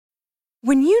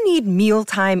When you need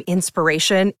mealtime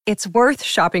inspiration, it's worth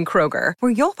shopping Kroger,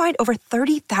 where you'll find over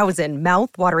 30,000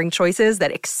 mouth-watering choices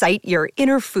that excite your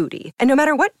inner foodie. And no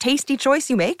matter what tasty choice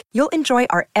you make, you'll enjoy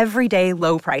our everyday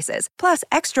low prices, plus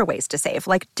extra ways to save,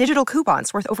 like digital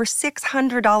coupons worth over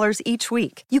 $600 each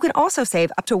week. You can also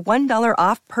save up to $1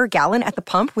 off per gallon at the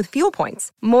pump with fuel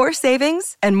points. More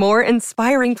savings and more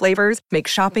inspiring flavors make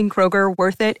shopping Kroger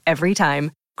worth it every time.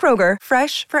 Kroger,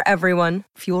 fresh for everyone.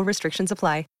 Fuel restrictions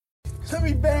apply. Let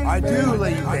me bang. I do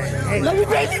let you bang. Hey, let me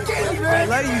bang you, man. I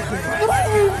let you bang. I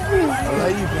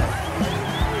let you bang.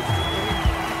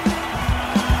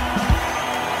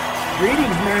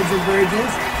 Greetings, marriage and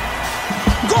virgins.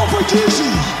 Go for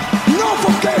Jesus. No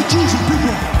forget Jesus,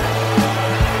 people.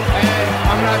 Hey,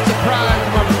 I'm not surprised,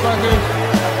 motherfuckers.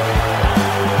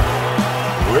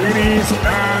 Ladies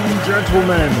and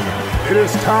gentlemen, it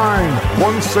is time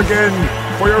once again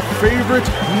for your favorite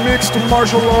mixed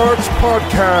martial arts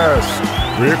podcast.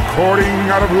 Recording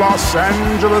out of Los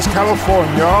Angeles,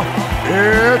 California,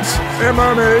 it's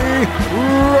MMA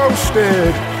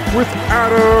Roasted with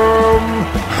Adam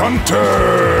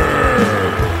Hunter.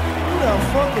 Who the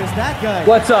fuck is that guy?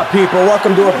 What's up, people?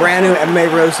 Welcome to a brand new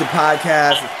MMA Roasted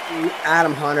podcast. It's me,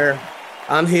 Adam Hunter.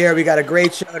 I'm here. We got a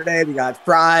great show today. We got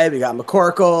Fry, we got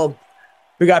McCorkle,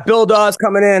 we got Bill Dawes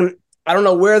coming in. I don't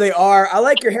know where they are. I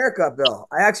like your haircut, Bill.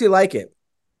 I actually like it.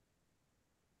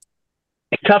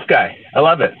 Tough guy. I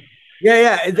love it.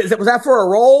 Yeah. Was that for a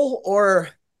role or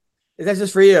is that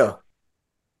just for you?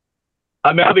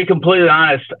 I mean, I'll be completely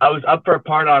honest. I was up for a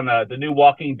part on the new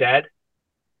Walking Dead,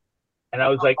 and I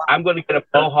was like, I'm going to get a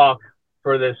mohawk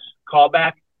for this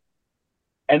callback,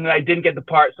 and then I didn't get the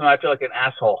part, so now I feel like an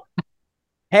asshole.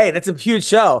 Hey, that's a huge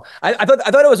show. I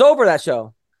thought it was over, that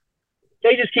show.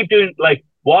 They just keep doing like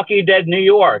Walking Dead New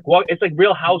York. It's like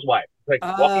Real Housewives. It's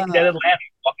like Walking Dead Atlanta,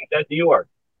 Walking Dead New York.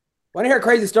 Want to hear a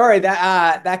crazy story?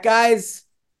 That guy's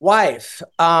wife,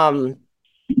 the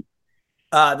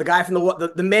guy from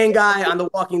the main guy on The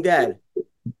Walking Dead.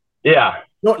 Yeah.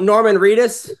 Norman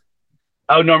Reedus.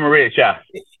 Oh, Norman Reedus, yeah.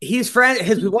 His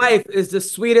wife is the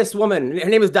sweetest woman. Her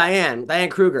name is Diane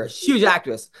Kruger, huge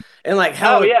actress, and like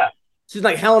Helen. Oh yeah. She's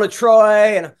like Helen of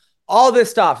Troy and all this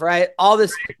stuff, right? All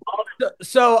this.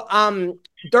 So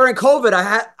during COVID,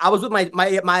 I was with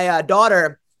my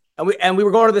daughter, and we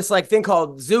were going to this like thing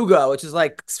called Zugo, which is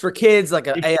like for kids, like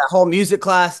a whole music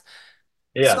class.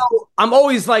 Yeah. So I'm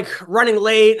always like running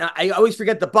late. I always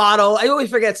forget the bottle. I always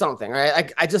forget something,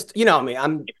 right? I just, you know me,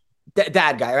 I'm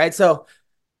dad guy, right? So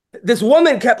this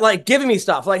woman kept like giving me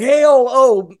stuff like, hey,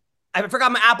 I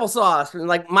forgot my applesauce. And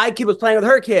like my kid was playing with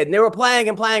her kid, and they were playing,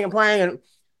 and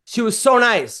she was so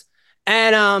nice.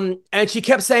 And she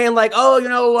kept saying like, me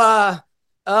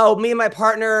and my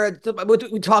partner,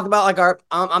 we talked about like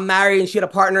I'm married and she had a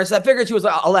partner. So I figured she was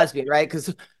a lesbian, right?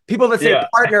 Because people that say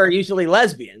partner are usually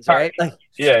lesbians, right? Like,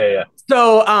 yeah.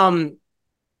 So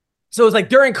it was like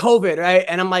during COVID, right?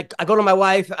 And I'm like, I go to my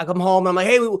wife, I come home, and I'm like,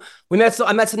 hey,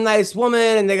 I met some nice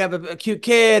woman, and they have a cute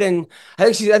kid, and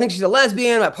I think she's a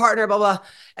lesbian, my partner, blah blah.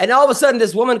 And all of a sudden,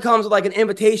 this woman comes with like an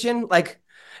invitation,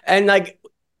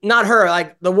 not her,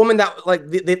 like the woman that like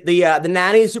the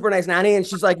nanny, super nice nanny, and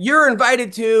she's like, you're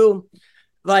invited to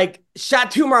like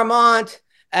Chateau Marmont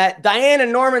at Diane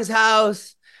and Norman's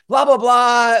house, blah blah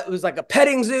blah. It was like a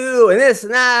petting zoo and this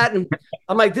and that, and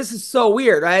I'm like, this is so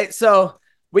weird, right? So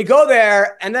we go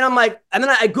there, and then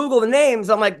I Google the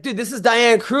names. I'm like, dude, this is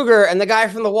Diane Kruger and the guy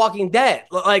from The Walking Dead.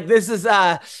 Like, this is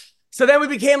so then we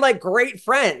became like great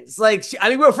friends. Like,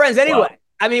 we were friends anyway. Wow.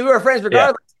 I mean, we were friends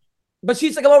regardless. Yeah. But she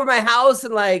used to come over to my house,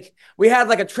 and like we had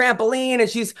like a trampoline, and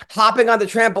she's hopping on the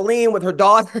trampoline with her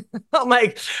daughter. I'm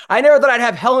like, I never thought I'd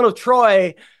have Helen of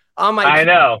Troy on my. I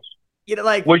know. You know,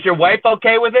 like, was your wife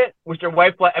okay with it? Was your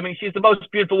wife like? I mean, she's the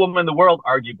most beautiful woman in the world,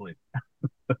 arguably.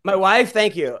 My wife,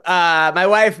 thank you. My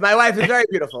wife is very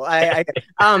beautiful.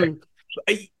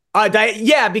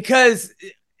 Because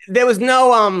there was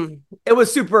no it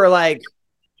was super like.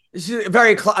 She's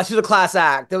a class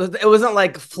act. It wasn't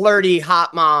like flirty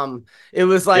hot mom. It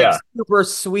was like super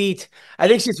sweet. I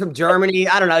think she's from Germany.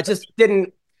 I don't know. It just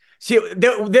didn't.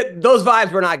 Those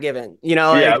vibes were not given. You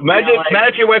know. Yeah. Like,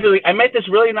 imagine your wife. Like, I met this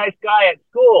really nice guy at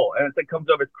school, and it comes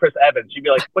over Chris Evans. She'd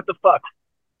be like, "What the fuck?"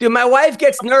 Dude, my wife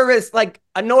gets nervous, like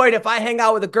annoyed if I hang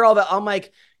out with a girl that I'm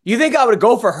like, you think I would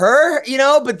go for her, you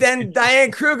know? But then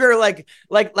Diane Kruger, like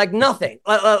nothing.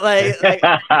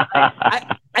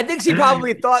 I think she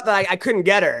probably thought that I couldn't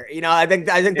get her, you know. I think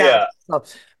that.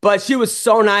 Was, but she was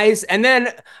so nice. And then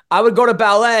I would go to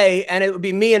ballet, and it would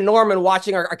be me and Norman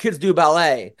watching our kids do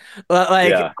ballet, me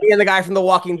and the guy from The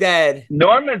Walking Dead.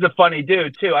 Norman's a funny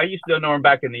dude too. I used to know Norman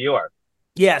back in New York.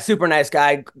 Yeah, super nice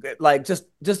guy. Like just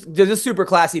super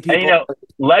classy people. And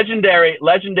legendary.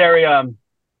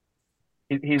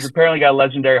 He's apparently got a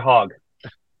legendary hog.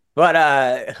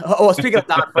 But speaking of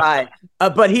Don Fry,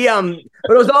 but it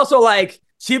was also like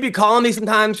she'd be calling me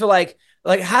sometimes for like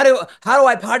how do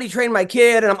I potty train my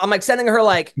kid, and I'm like sending her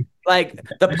like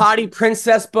the potty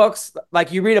princess books.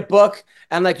 Like you read a book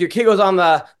and like your kid goes on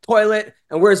the toilet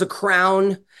and wears a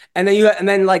crown, and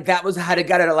then like that was how to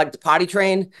get it like the potty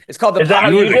train. It's called the. Is that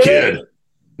potty how you the kid?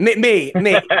 Me. And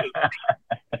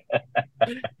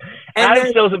Adam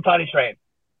still's in potty train.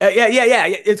 Yeah.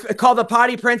 It's called the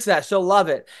Potty Princess. She'll love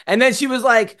it. And then she was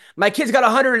like, my kid's got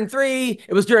 103.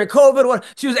 It was during COVID.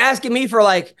 She was asking me for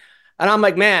like, and I'm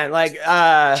like, man, like,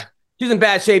 she's in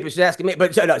bad shape. She's asking me,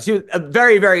 but no, she was a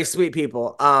very, very sweet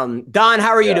people. Don,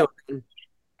 how are you doing? I'm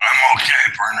okay,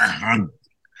 partner. I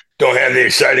don't have the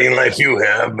exciting life you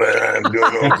have, but I'm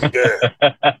doing okay.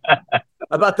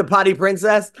 About the Potty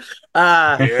Princess?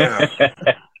 Yeah.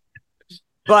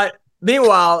 But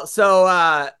meanwhile,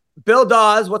 so Bill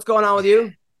Dawes, what's going on with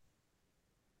you?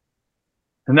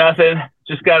 Nothing.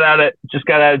 Just got out of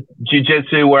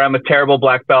jiu-jitsu where I'm a terrible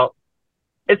black belt.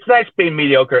 It's nice being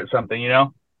mediocre at something, you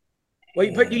know?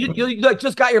 Well, but you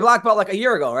just got your black belt like a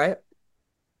year ago, right?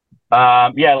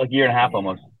 Yeah, like a year and a half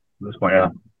almost at this point, yeah.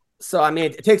 So, I mean,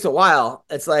 it takes a while.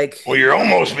 It's like... Well, you're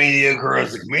almost mediocre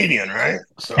as a comedian, right?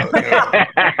 So,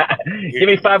 give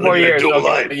me 5 more years. I'll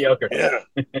get mediocre. Yeah.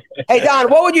 Hey,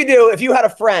 Don, what would you do if you had a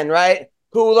friend, right?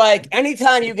 Who, like,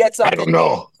 anytime you get something... I don't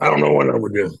know what I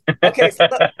would do. Okay, so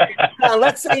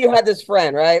let's say you had this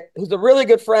friend, right? Who's a really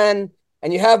good friend,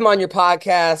 and you have him on your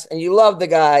podcast, and you love the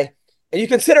guy, and you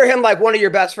consider him like one of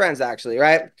your best friends, actually,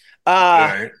 right?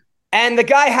 Right. And the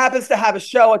guy happens to have a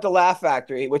show at the Laugh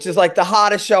Factory, which is like the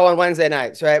hottest show on Wednesday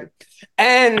nights, right?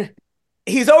 And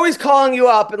he's always calling you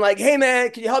up and like, hey, man,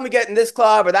 can you help me get in this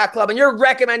club or that club? And you're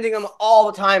recommending him all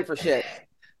the time for shit.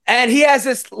 And he has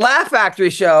this Laugh Factory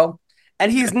show, and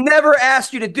he's never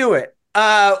asked you to do it.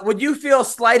 Would you feel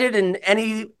slighted in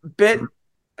any bit?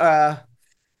 Oh,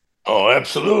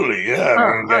 absolutely. Yeah.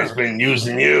 I mean, the guy's been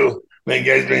using you. The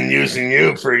guy's been using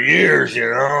you for years, you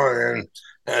know, and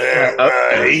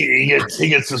he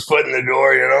gets his foot in the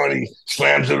door, you know, and he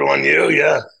slams it on you.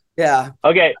 Yeah. Yeah.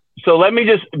 Okay. So let me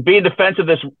just be in defense of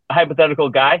this hypothetical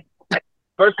guy.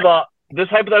 First of all, this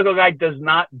hypothetical guy does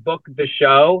not book the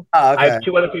show. Oh, okay. I have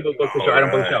 2 other people book the show. I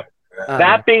don't book the show.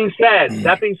 That being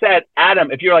said,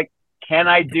 Adam, if you're like, can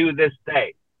I do this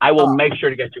day? I will make sure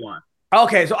to get you on.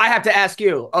 Okay, so I have to ask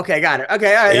you. Okay, got it.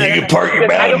 Okay, all right. You can park your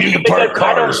bag. You can park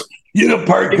cars. You can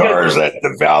park cars at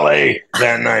the valet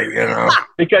that night, you know.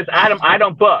 Because Adam, I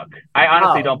don't book. I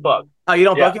honestly don't book. Oh, you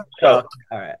don't book it? So,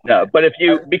 all right. No, but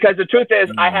because the truth is,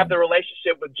 I have the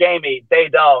relationship with Jamie. They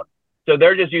don't. So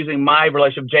they're just using my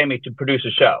relationship with Jamie to produce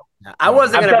a show. I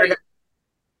wasn't going to bring it.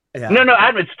 Yeah. No,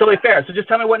 Adam, it's totally fair. So just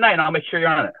tell me what night, and I'll make sure you're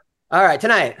on it. All right,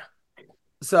 tonight.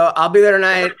 So I'll be there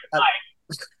tonight.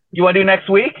 You want to do next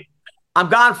week? I'm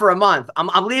gone for a month.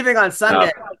 I'm leaving on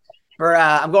Sunday.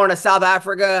 I'm going to South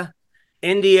Africa,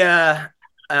 India,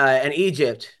 and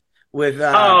Egypt with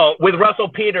Russell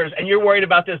Peters, and you're worried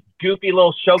about this goofy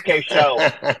little showcase show.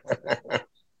 Have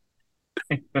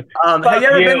you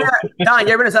ever been there? Don,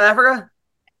 you ever been to South Africa?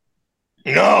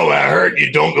 No, I heard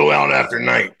you don't go out after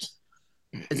night.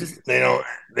 They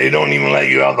don't even let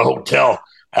you out of the hotel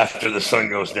after the sun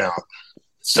goes down.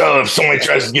 So if somebody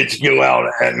tries to get you to go out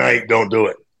at night, don't do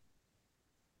it.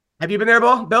 Have you been there,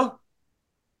 Bill?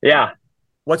 Yeah.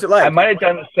 What's it like? I might have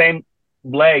done the same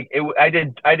leg. I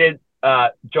did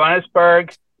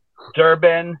Johannesburg,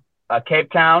 Durban,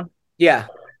 Cape Town. Yeah.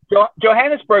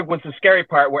 Johannesburg was the scary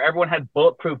part, where everyone had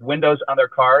bulletproof windows on their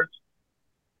cars.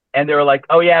 And they were like,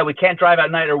 oh, yeah, we can't drive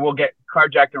at night or we'll get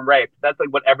carjacked and raped. That's like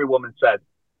what every woman said.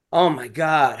 Oh, my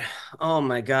God.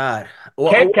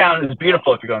 Well, Cape Town is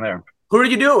beautiful if you're going there. Who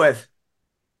did you do it with?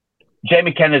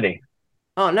 Jamie Kennedy.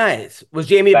 Oh, nice. Was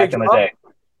Jamie a big back in the day?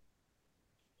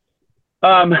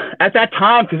 At that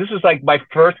time, because this was like my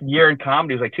first year in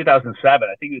comedy, it was like 2007.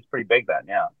 I think he was pretty big then,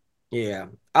 yeah. Yeah.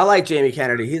 I like Jamie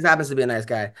Kennedy. He happens to be a nice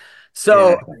guy.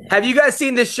 So, Have you guys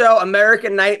seen this show,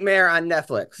 American Nightmare, on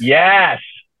Netflix? Yes.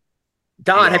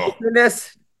 Don, have you seen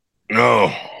this?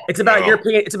 No. It's about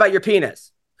your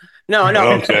penis. No.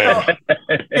 Okay.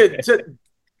 Dude, so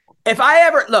if I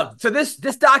ever look, so this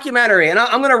documentary, and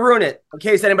I'm going to ruin it in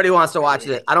case anybody wants to watch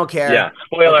it. I don't care. Yeah.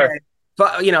 Spoiler. Okay.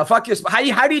 Fuck your.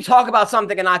 How do you talk about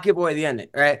something and not give away the ending,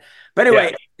 right? But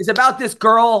anyway, It's about this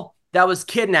girl that was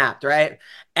kidnapped, right?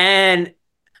 And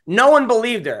no one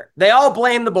believed her. They all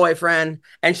blamed the boyfriend,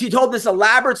 and she told this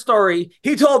elaborate story.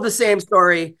 He told the same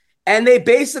story, And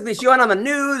she went on the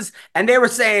news and they were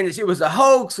saying that she was a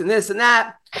hoax and this and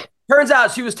that. Turns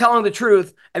out she was telling the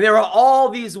truth. And there were all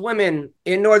these women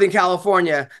in Northern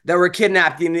California that were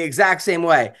kidnapped in the exact same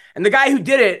way. And the guy who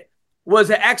did it was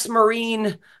an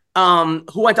ex-Marine who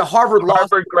went to Harvard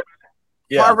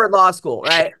Law School,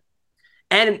 right?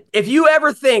 And if you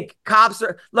ever think cops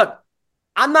are, look,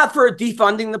 I'm not for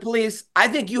defunding the police. I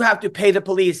think you have to pay the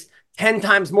police 10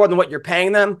 times more than what you're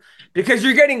paying them because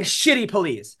you're getting shitty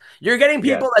police. You're getting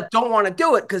people that don't want to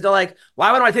do it because they're like,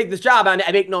 why would I take this job? I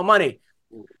make no money.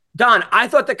 Don, I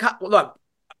thought look,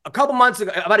 a couple months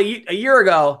ago, about a year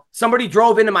ago, somebody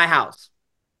drove into my house.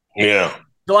 Yeah.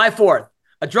 July 4th,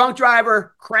 a drunk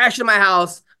driver crashed in my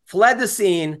house, fled the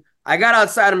scene. I got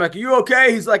outside. I'm like, are you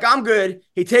okay? He's like, I'm good.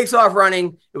 He takes off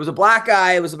running. It was a black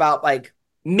guy. It was about like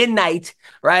midnight,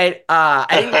 right? I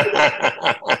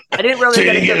didn't really so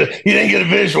you didn't get a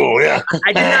visual, yeah.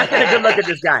 I did not get a good look at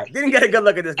this guy. Didn't get a good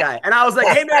look at this guy. And I was like,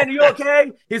 hey man, are you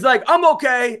okay? He's like, I'm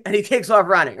okay. And he takes off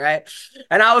running, right?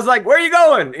 And I was like, where are you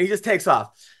going? And he just takes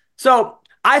off. So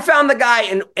I found the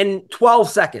guy in 12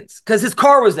 seconds because his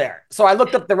car was there. So I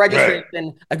looked up the registration.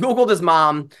 Right. I Googled his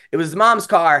mom. It was his mom's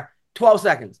car, 12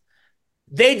 seconds.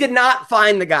 They did not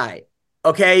find the guy.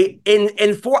 Okay.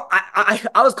 I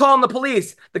was calling the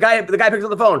police. The guy picks up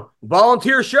the phone.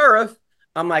 Volunteer sheriff.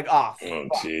 I'm like, oh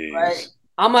jeez. Right?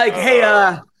 I'm like, hey,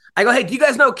 I go, hey, do you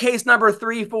guys know case number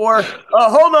 34?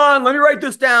 Hold on, let me write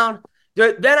this down.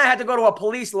 Then I had to go to a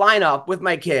police lineup with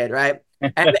my kid, right?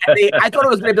 And I thought it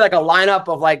was gonna be like a lineup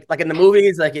of like in the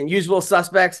movies, like in Usual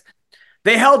Suspects.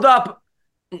 They held up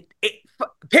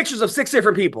pictures of 6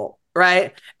 different people,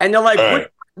 right? And they're like,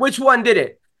 which one did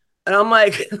it? And I'm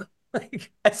like,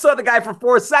 I saw the guy for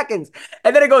 4 seconds.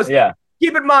 And then it goes, yeah.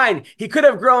 Keep in mind, he could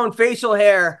have grown facial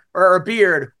hair or a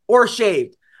beard or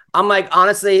shaved. I'm like,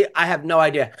 honestly, I have no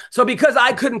idea. So because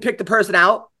I couldn't pick the person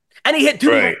out, and he hit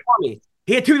 2 people before me.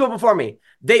 He hit 2 people before me.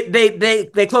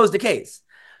 They closed the case.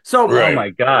 So oh my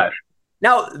gosh.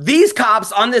 Now these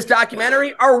cops on this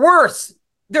documentary are worse.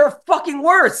 They're fucking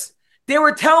worse. They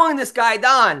were telling this guy,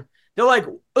 Don, they're like,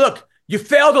 look, you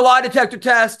failed a lie detector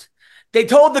test. They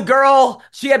told the girl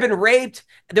she had been raped.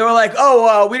 They were like,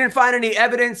 we didn't find any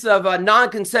evidence of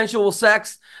non-consensual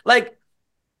sex. Like,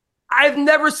 I've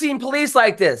never seen police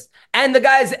like this. And the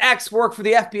guy's ex worked for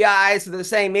the FBI, so they're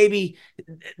saying maybe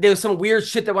there was some weird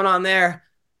shit that went on there.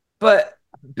 But,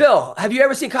 Bill, have you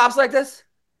ever seen cops like this?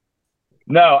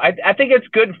 No, I think it's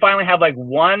good to finally have like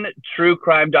one true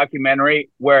crime documentary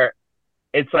where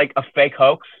it's like a fake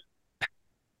hoax.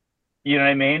 You know what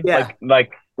I mean? Yeah.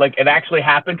 Like it actually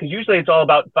happened, because usually it's all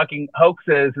about fucking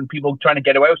hoaxes and people trying to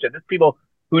get away with it. There's people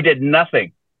who did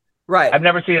nothing. Right. I've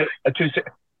never seen a true.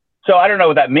 So I don't know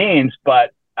what that means,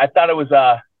 but I thought it was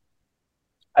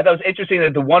interesting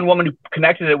that the one woman who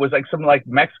connected it was like some like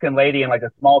Mexican lady in like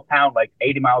a small town like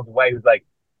 80 miles away who's like,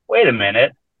 wait a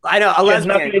minute. I know, a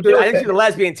lesbian. Dude, I think she's a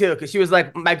lesbian too, because she was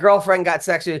like, my girlfriend got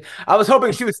sexually. I was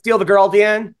hoping she would steal the girl at the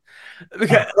end.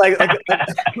 Because,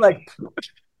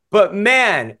 but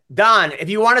man, Don, if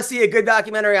you want to see a good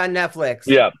documentary on Netflix,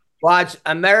 watch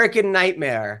American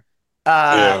Nightmare,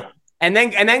 and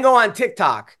then go on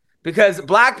TikTok, because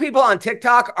black people on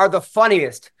TikTok are the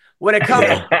funniest when it comes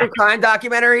to true crime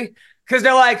documentary, because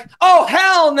they're like, oh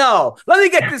hell no, let me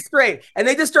get this straight, and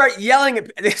they just start yelling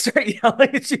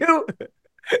at you.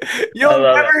 You'll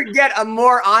never get a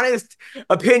more honest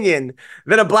opinion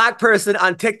than a black person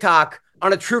on TikTok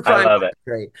on a true crime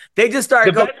documentary. They just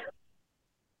start going.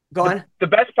 Go on. The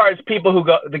best part is people who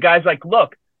go, the guy's like,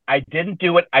 look, I didn't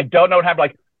do it. I don't know what happened.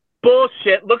 Like,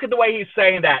 bullshit. Look at the way he's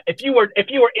saying that. If you were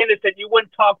innocent, you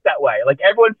wouldn't talk that way. Like,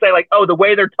 everyone say like, oh, the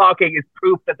way they're talking is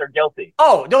proof that they're guilty.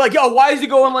 Oh, they're like, yo, why is he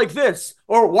going like this?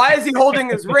 Or why is he holding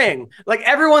his ring? Like,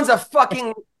 everyone's a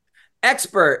fucking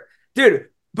expert. Dude,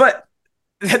 but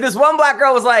this one black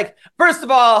girl was like, first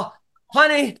of all,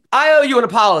 honey, I owe you an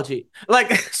apology.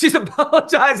 Like, she's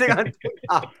apologizing on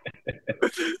TikTok.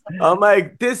 I'm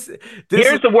like, this.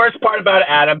 Here's the worst part about it,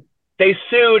 Adam. They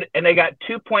sued and they got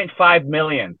 2.5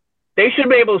 million. They should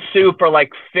be able to sue for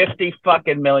like 50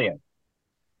 fucking million.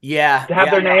 Yeah. To have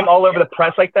their name all over the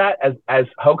press like that as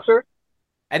hoaxer.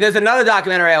 And there's another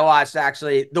documentary I watched,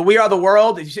 actually. The We Are the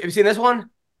World. Have you seen this one?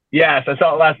 Yes, I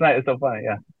saw it last night. It's so funny.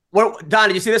 Yeah. What, Don,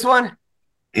 did you see this one?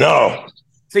 No.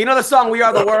 So you know the song "We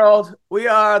Are the World"? We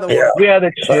are the world. We are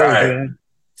the children. Right.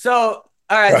 So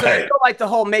all right. So I feel like the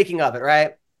whole making of it,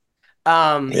 right?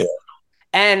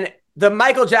 And the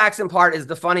Michael Jackson part is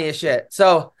the funniest shit.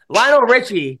 So Lionel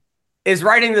Richie is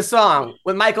writing the song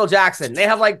with Michael Jackson. They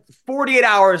have like 48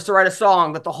 hours to write a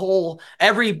song that Bob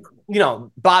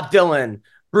Dylan,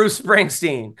 Bruce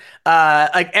Springsteen,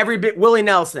 like every bit, Willie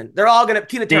Nelson. They're all gonna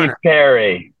Tina Turner,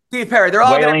 Steve Perry. They're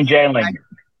all Wailing gonna. Jailing.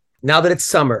 Now that it's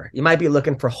summer, you might be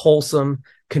looking for wholesome,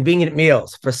 convenient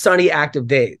meals for sunny, active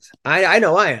days. I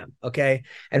know I am, okay?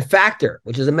 And Factor,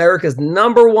 which is America's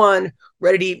 #1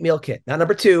 ready-to-eat meal kit. Not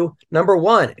number 2,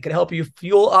 #1. It can help you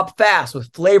fuel up fast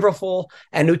with flavorful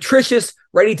and nutritious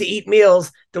ready-to-eat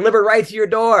meals delivered right to your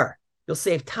door. You'll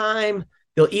save time,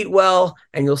 you'll eat well,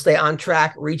 and you'll stay on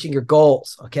track reaching your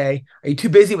goals, okay? Are you too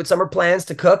busy with summer plans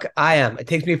to cook? I am. It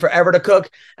takes me forever to cook,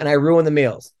 and I ruin the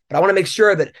meals. But I want to make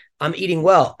sure that I'm eating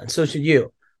well, and so should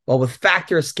you. Well, with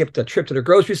Factor, skip the trip to the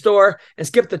grocery store and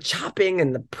skip the chopping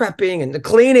and the prepping and the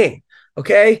cleaning,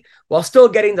 okay? While still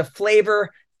getting the flavor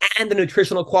and the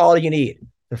nutritional quality you need.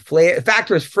 The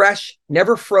Factor is fresh,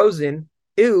 never frozen.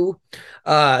 Ew.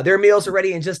 Their meals are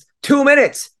ready in just 2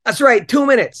 minutes. That's right, 2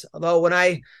 minutes. Although when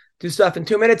I do stuff in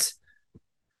 2 minutes,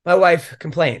 my wife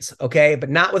complains, okay? But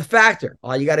not with Factor.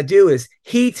 All you got to do is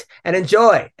heat and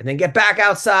enjoy, and then get back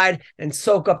outside and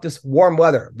soak up this warm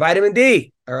weather. Vitamin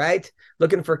D, all right?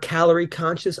 Looking for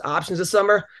calorie-conscious options this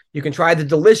summer? You can try the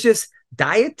delicious,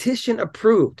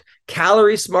 dietitian-approved,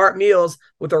 calorie-smart meals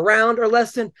with around or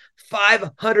less than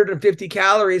 550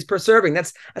 calories per serving.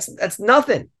 That's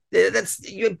nothing.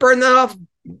 You burn that off,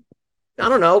 I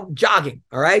don't know, jogging,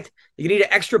 all right? You need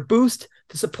an extra boost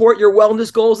to support your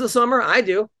wellness goals this summer? I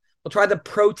do. We'll try the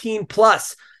Protein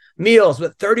Plus meals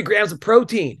with 30 grams of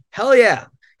protein. Hell yeah.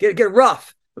 Get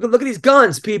rough. Look at these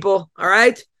guns, people. All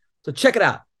right? So check it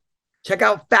out. Check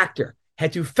out Factor.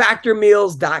 Head to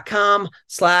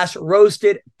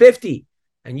factormeals.com/roasted50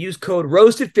 and use code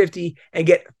roasted50 and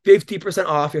get 50%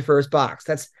 off your first box.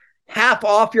 That's half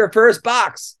off your first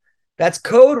box. That's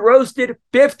code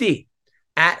roasted50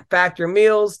 at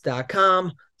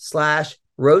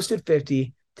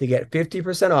factormeals.com/roasted50 to get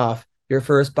 50% off your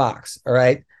first box. All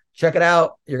right. Check it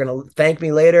out. You're going to thank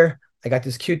me later. I got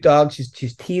this cute dog.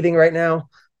 She's teething right now.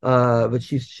 But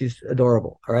she's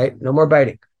adorable. All right. No more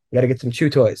biting. You got to get some chew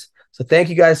toys. So thank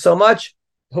you guys so much.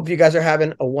 Hope you guys are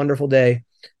having a wonderful day,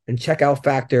 and check out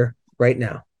Factor right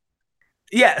now.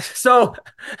 Yeah. So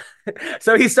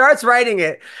he starts writing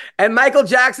it, and Michael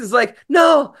Jackson's like,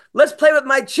 no, let's play with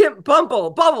my chimp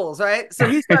bubbles. Right. So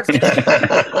he starts,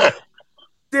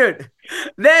 dude,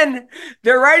 then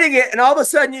they're writing it, and all of a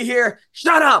sudden you hear,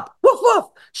 shut up, woof, woof,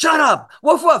 shut up,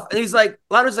 woof, woof. And he's like,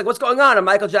 Lionel's like, what's going on? And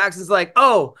Michael Jackson's like,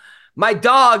 oh, my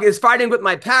dog is fighting with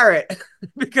my parrot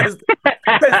because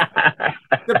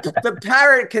the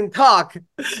parrot can talk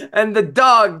and the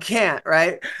dog can't,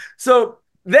 right? So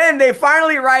then they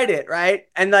finally write it, right?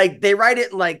 And like they write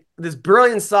it in like this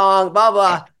brilliant song, blah,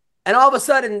 blah. And all of a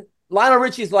sudden, Lionel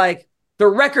Richie's like, the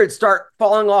records start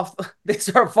falling off. They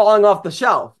start falling off the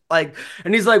shelf. Like,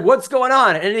 and he's like, what's going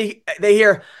on? And they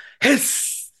hear hiss.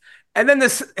 And then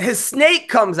his snake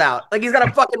comes out. Like he's got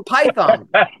a fucking python.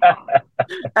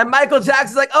 And Michael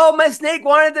Jackson's like, oh, my snake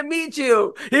wanted to meet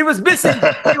you. He was missing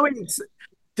for 3 weeks.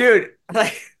 Dude,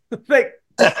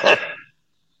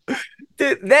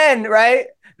 then, right?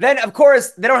 Then, of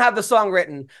course, they don't have the song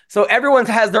written. So everyone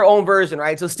has their own version,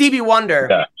 right? So Stevie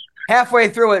Wonder, halfway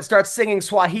through it, starts singing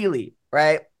Swahili,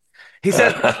 right? He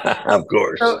says, of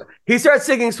course. So he starts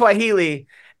singing Swahili,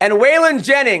 and Waylon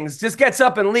Jennings just gets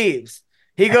up and leaves.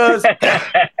 He goes, they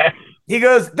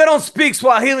don't speak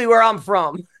Swahili where I'm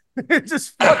from.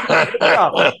 Just fucking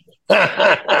up.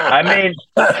 I mean,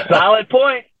 solid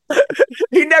point.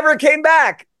 He never came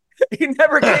back.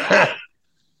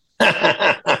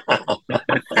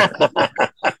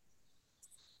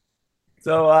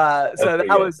 So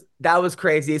that was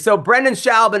crazy. So Brendan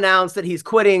Schaub announced that he's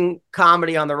quitting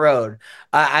comedy on the road.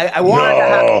 That's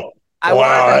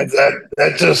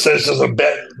just a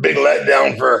big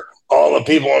letdown for all the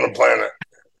people on the planet.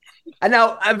 And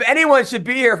now, if anyone should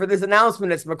be here for this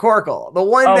announcement, it's McCorkle. The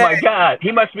one. Oh my God,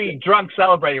 he must be drunk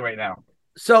celebrating right now.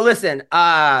 So listen,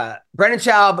 Brendan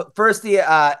Schaub. First,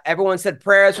 everyone said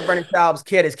prayers for Brendan Schaub's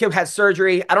kid. His kid had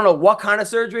surgery. I don't know what kind of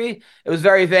surgery. It was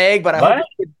very vague, but I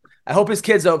hope his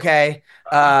kid's okay.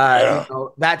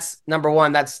 That's number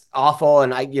one. That's awful,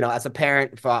 and as a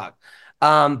parent, fuck.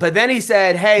 But then he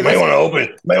said, "Hey, you may want to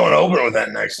open with that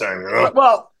next time." You know.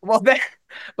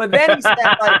 But then he said,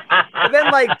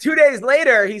 like 2 days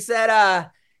later, he said,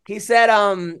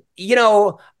 I'm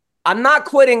not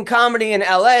quitting comedy in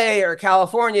LA or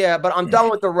California, but I'm done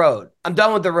with the road.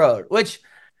 Which,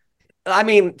 I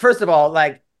mean, first of all,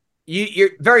 like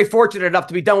you're very fortunate enough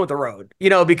to be done with the road,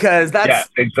 because that's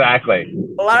exactly.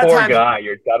 A lot of times, guy,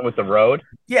 you're done with the road.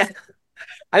 Yeah.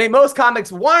 I mean, most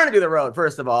comics want to do the road,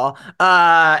 first of all,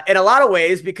 in a lot of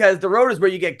ways, because the road is where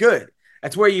you get good.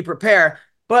 That's where you prepare.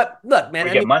 But look,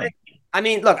 man, get money. I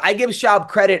mean, look, I give Schaub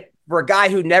credit for a guy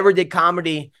who never did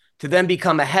comedy to then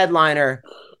become a headliner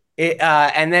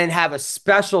and then have a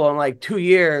special in like 2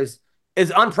 years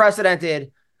is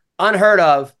unprecedented, unheard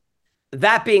of.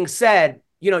 That being said,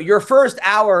 your first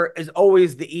hour is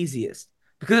always the easiest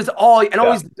because it's always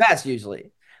the best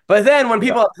usually. But then when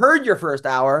people have heard your first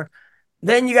hour,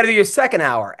 then you got to do your second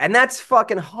hour. And that's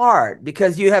fucking hard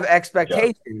because you have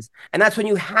expectations. And that's when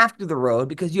you have to do the road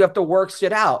because you have to work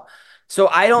shit out. So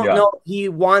I don't know if he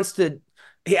wants to,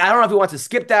 I don't know if he wants to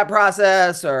skip that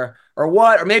process or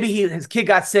what, or maybe his kid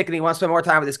got sick and he wants to spend more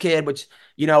time with his kid, which,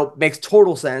 makes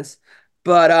total sense.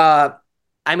 But,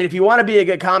 I mean, if you want to be a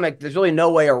good comic, there's really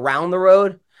no way around the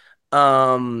road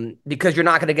because you're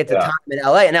not going to get the time in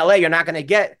LA. In LA, you're not going to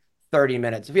get 30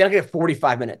 minutes. If you're not going to get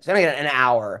 45 minutes, you're not going to get an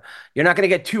hour. You're not going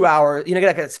to get 2 hours. You're not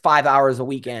going to get 5 hours a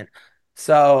weekend.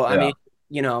 So, I mean,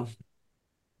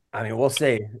 we'll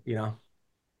see, Yeah.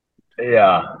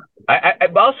 I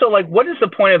also, like, what is the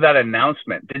point of that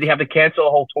announcement? Did he have to cancel a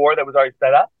whole tour that was already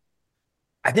set up?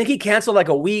 I think he canceled like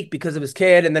a week because of his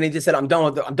kid. And then he just said, I'm done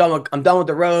with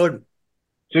the road.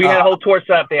 So he had a whole tour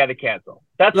set up they had to cancel.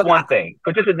 That's one thing.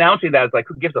 But just announcing that is like,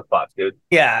 who gives a fuck, dude?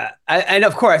 Yeah. And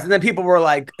of course, and then people were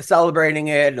like celebrating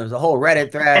it. And there was a whole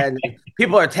Reddit thread. And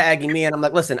people are tagging me. And I'm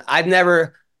like, listen, I've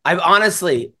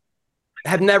honestly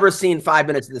have never seen 5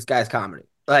 minutes of this guy's comedy.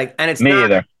 Like, and it's me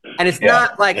either. And it's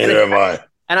not like, neither am I.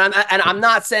 And I'm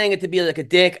not saying it to be like a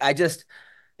dick. I just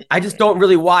don't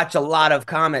really watch a lot of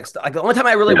comics. Like the only time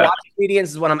I really watch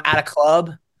comedians is when I'm at a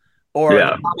club or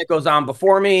the comic goes on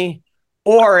before me.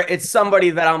 Or it's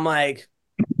somebody that I'm like,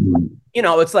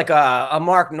 it's like a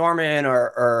Mark Norman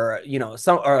or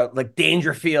like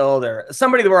Dangerfield or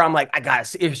somebody where I'm like, I gotta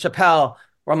see Chappelle,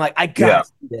 where I'm like, I gotta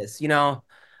see this,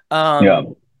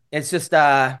 It's just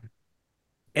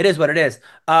it is what it is.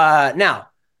 Now,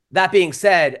 that being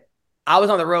said, I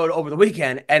was on the road over the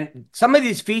weekend and some of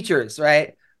these features,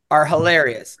 right, are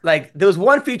hilarious. Like there was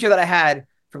one feature that I had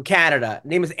from Canada,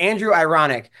 name is Andrew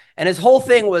Ironic, and his whole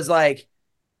thing was like,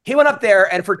 he went up there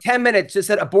and for 10 minutes just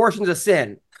said abortion's a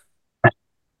sin.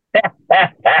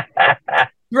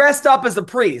 Dressed up as a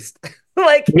priest.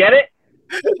 Like, get it?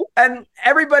 And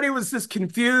everybody was just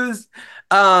confused.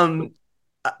 Bill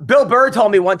Burr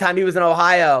told me one time he was in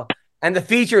Ohio and the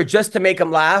feature, just to make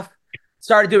him laugh,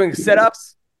 started doing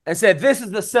sit-ups and said, this is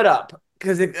the sit-up.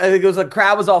 Because I think it was like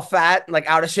crowd was all fat and like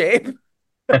out of shape.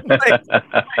 Like,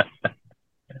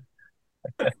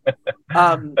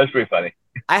 that's pretty funny.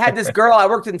 I had this girl, I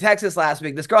worked in Texas last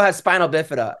week. This girl has spinal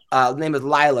bifida. Her name is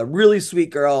Lila. Really sweet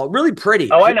girl. Really pretty.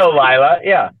 Oh, I know Lila.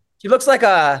 Yeah. She looks like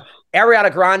a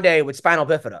Ariana Grande with spinal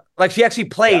bifida. Like she actually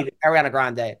played Ariana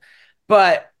Grande.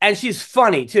 And she's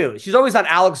funny too. She's always on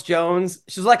Alex Jones.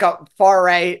 She's like a far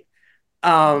right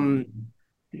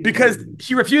because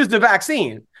she refused the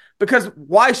vaccine. Because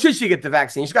why should she get the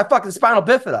vaccine? She's got fucking spinal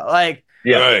bifida. Like,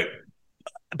 right.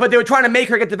 But they were trying to make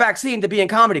her get the vaccine to be in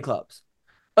comedy clubs.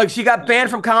 Like she got banned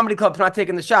from comedy clubs for not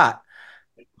taking the shot.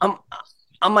 I'm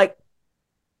like,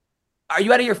 are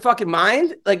you out of your fucking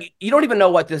mind? Like, you don't even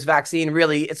know what this vaccine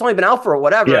really, it's only been out for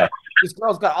whatever. Yeah. This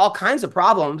girl's got all kinds of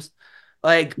problems.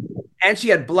 Like, and she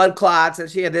had blood clots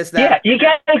and she had this, that. Yeah, you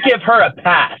gotta give her a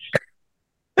pass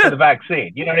for the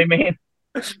vaccine. You know what I mean?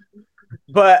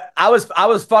 But I was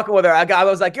fucking with her. I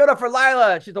was like, give it up for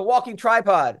Lila. She's a walking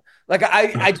tripod. Like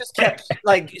I just kept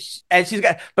like, and she's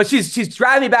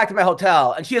driving me back to my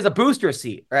hotel, and she has a booster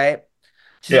seat, right?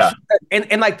 She's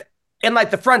in like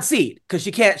the front seat because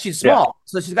she's small,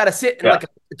 so she's got to sit in like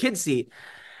a kid's seat.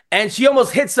 And she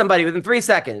almost hit somebody within 3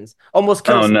 seconds. Almost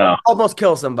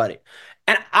kills somebody.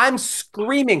 And I'm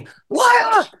screaming,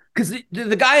 Lila, because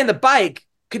the guy in the bike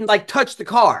can like touch the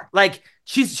car, like.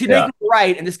 She's making it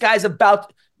right, and this guy's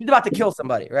about to kill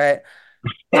somebody, right?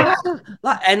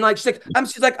 And like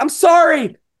she's like, I'm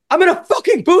sorry, I'm in a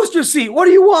fucking booster seat. What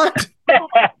do you want?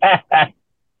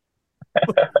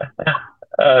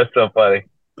 So funny.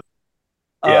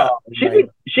 Yeah,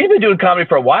 she's been doing comedy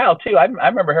for a while too. I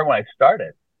remember her when I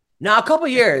started. No, a couple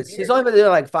years. She's only been doing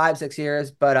like 5-6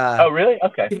 years, but oh really?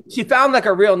 Okay. She found like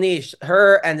a real niche.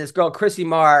 Her and this girl Chrissy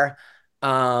Marr.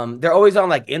 They're always on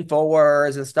like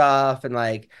InfoWars and stuff, and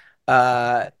like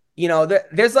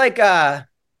there's like I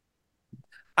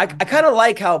kind of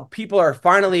like how people are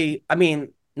finally, I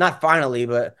mean, not finally,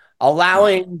 but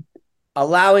allowing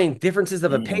differences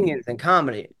of opinions in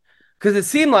comedy. Because it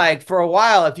seemed like for a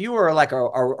while, if you were like a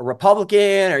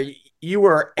Republican or you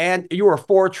were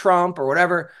for Trump or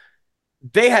whatever,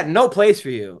 they had no place for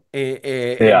you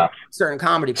in certain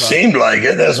comedy clubs. Seemed like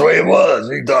it. That's the way it was.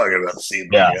 What are you talking about?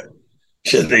 Seemed like it.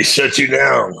 Should they shut you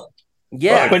down?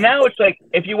 Yeah. But now it's like,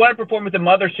 if you want to perform with the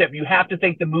mothership, you have to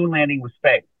think the moon landing was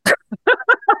fake.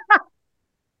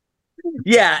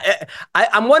 Yeah,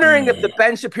 I'm wondering if the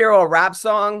Ben Shapiro rap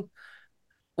song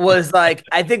was like,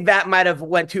 I think that might have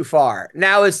went too far.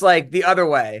 Now it's like the other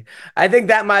way. I think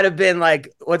that might have been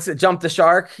like, what's it, Jump the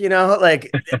Shark? You know,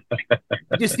 like,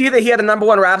 did you see that he had a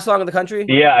 #1 rap song in the country?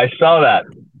 Yeah, I saw that.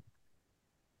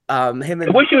 I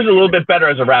wish he was a little bit better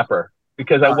as a rapper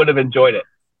because I would have enjoyed it.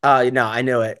 No, I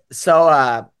knew it.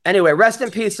 So anyway, rest in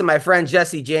peace to my friend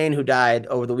Jesse Jane, who died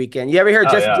over the weekend. You ever hear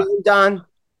Jesse Jane, Don?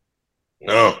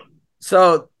 No.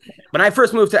 So when I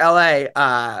first moved to LA,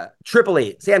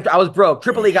 Tripoli, I was broke.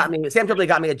 Sam Tripoli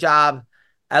got me a job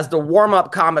as the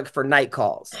warm-up comic for Night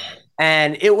Calls.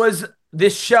 And it was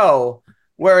this show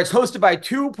where it's hosted by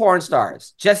 2 porn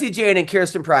stars, Jesse Jane and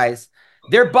Kirsten Price.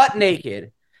 They're butt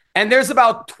naked. And there's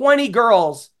about 20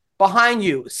 girls behind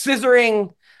you,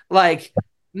 scissoring, like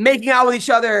making out with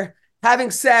each other, having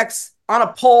sex on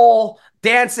a pole,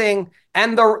 dancing.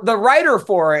 And the writer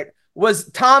for it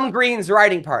was Tom Green's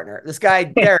writing partner, this guy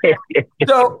Derek.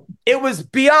 So it was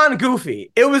beyond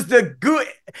goofy. It was the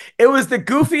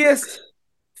goofiest,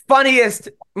 funniest,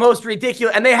 most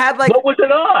ridiculous. And they had like, what was it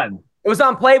on? It was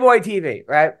on Playboy TV,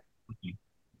 right?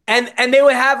 And they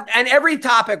would have, and every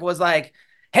topic was like,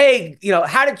 hey,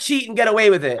 how to cheat and get away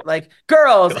with it. Like,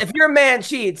 girls, if your man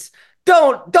cheats,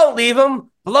 don't leave him,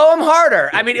 blow him harder.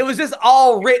 I mean, it was just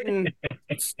all written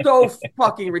so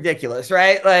fucking ridiculous,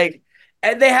 right? Like,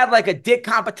 and they had like a dick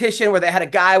competition where they had a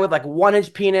guy with like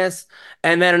 1-inch penis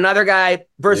and then another guy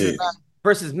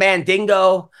versus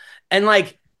Mandingo. And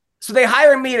like, so they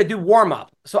hired me to do warm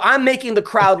up. So I'm making the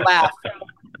crowd laugh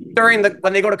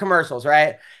when they go to commercials,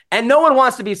 right? And no one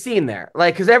wants to be seen there.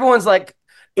 Like, cause everyone's like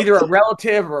either a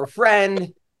relative or a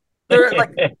friend. They're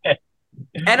like,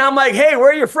 and I'm like, hey, where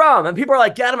are you from? And people are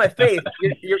like, get out of my face.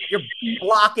 You're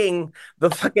blocking the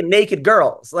fucking naked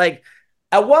girls. Like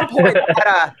at one point they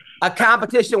had a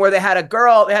competition where they had a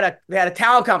girl, they had a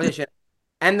talent competition,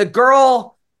 and the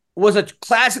girl was a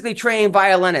classically trained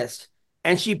violinist,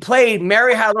 and she played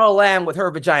Mary Had a Little Lamb with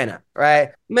her vagina,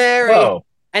 right? Mary. Whoa.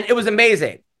 And it was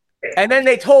amazing. And then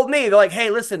they told me, they're like, hey,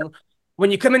 listen,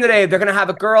 when you come in today, they're going to have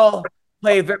a girl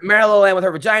play Mary Had a Little Lamb with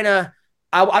her vagina.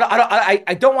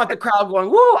 I don't want the crowd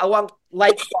going, woo, I want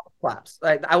light claps.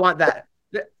 Like, I want that.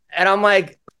 And I'm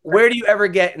like, where do you ever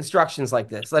get instructions like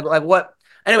this? Like what?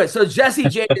 Anyway, so Jesse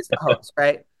Jane is the host,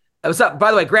 right? What's up? By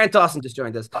the way, Grant Dawson just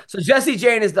joined us. So Jesse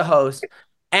Jane is the host,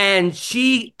 and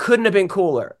she couldn't have been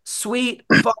cooler. Sweet,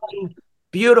 fun,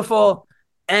 beautiful,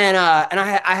 and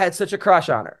I had such a crush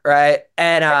on her, right?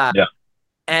 And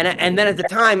and then at the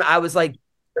time I was like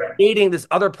dating this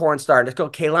other porn star, it's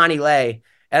called Kaylani Lay,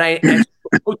 and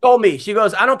who told me, she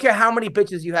goes, I don't care how many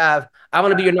bitches you have, I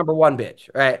want to be your #1 bitch,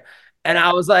 right? And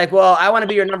I was like, well, I want to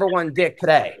be your #1 dick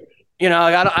today.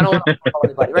 Like, I don't want to call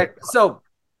anybody, right? So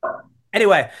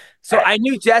anyway, so I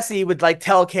knew Jesse would like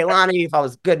tell Kaylani if I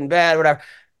was good and bad, whatever.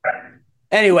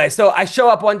 Anyway, so I show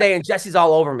up one day and Jesse's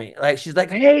all over me. Like, she's like,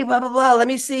 hey, blah, blah, blah, let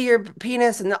me see your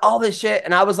penis and all this shit.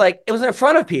 And I was like, it was in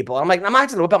front of people. I'm like, I'm not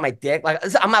going to whip out my dick. Like,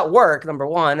 I'm at work,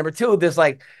 #1. #2, there's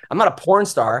like, I'm not a porn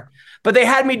star. But they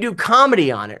had me do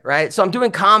comedy on it, right? So I'm doing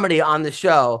comedy on the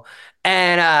show.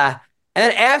 And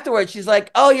then afterwards, she's like,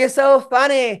 oh, you're so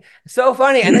funny. So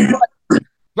funny. And then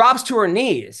drops to her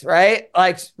knees, right?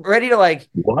 Like ready to like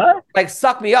what? Like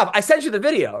suck me up. I sent you the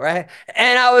video, right?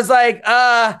 And I was like,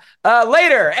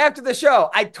 later after the show,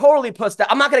 I totally pussed out.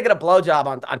 I'm not gonna get a blowjob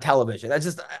on television. That's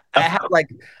just I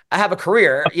have a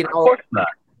career, Of course not.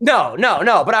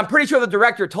 No. But I'm pretty sure the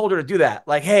director told her to do that.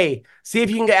 Like, hey, see if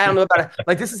you can get Adam about it.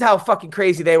 Like, this is how fucking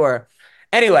crazy they were.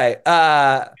 Anyway,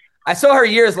 I saw her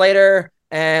years later,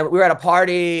 and we were at a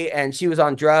party, and she was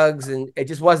on drugs, and it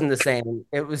just wasn't the same.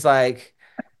 It was like,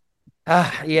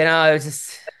 it was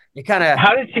just, you kind of.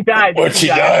 How did she die? What'd she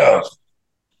die of?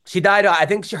 She died. I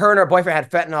think her and her boyfriend had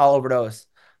fentanyl overdose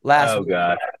last week.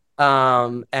 God.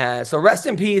 And so rest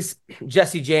in peace,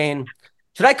 Jesse Jane.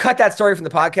 Should I cut that story from the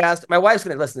podcast? My wife's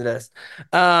going to listen to this.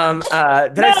 No. I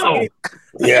say?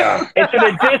 Yeah. It's in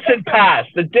a distant past.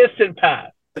 The distant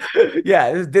past. Yeah,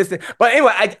 it's distant. But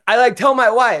anyway, I like tell my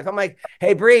wife, I'm like,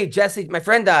 hey, Bree, Jesse, my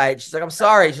friend died. She's like, I'm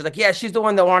sorry. She's like, yeah, she's the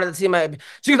one that wanted to see my.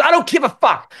 She goes, I don't give a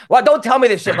fuck. Well, don't tell me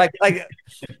this shit. Like,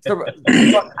 so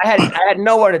I had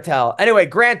nowhere to tell. Anyway,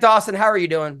 Grant Dawson, how are you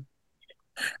doing?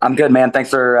 I'm good, man. Thanks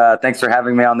for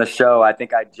having me on the show. I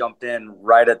think I jumped in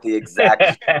right at the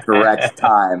exact correct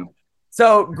time.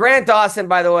 So Grant Dawson,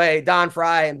 by the way, Don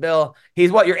Fry and Bill, he's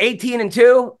what? You're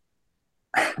 18-2?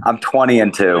 I'm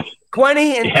 20-2.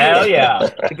 20-2. Hell yeah.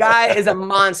 The guy is a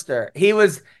monster. He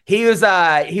was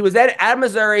at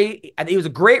Missouri. He was a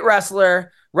great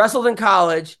wrestler, wrestled in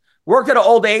college, worked at an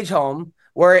old age home,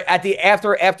 where at the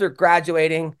after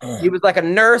graduating, he was like a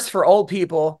nurse for old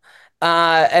people.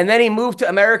 And then he moved to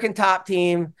American Top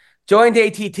Team, joined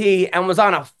ATT, and was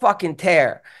on a fucking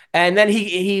tear. And then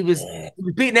he was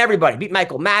beating everybody, beat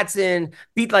Michael Madsen,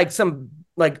 beat like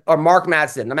or Mark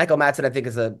Madsen. Now, Michael Madsen, I think,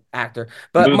 is an actor.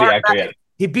 But Mark actor, Madsen,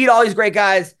 he beat all these great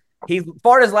guys. He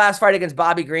fought his last fight against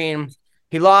Bobby Green.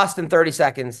 He lost in 30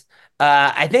 seconds.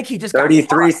 I think he just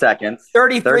 33 seconds.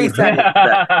 33 seconds.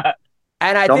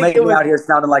 And I Don't think make me out here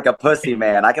sounding like a pussy,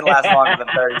 man. I can last longer than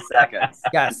 30 seconds.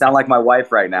 Yes. You sound like my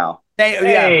wife right now.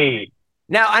 Yeah.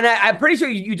 Now, and I'm pretty sure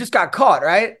you just got caught,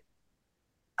 right?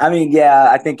 I mean, yeah,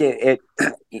 I think I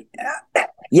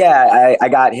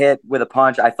got hit with a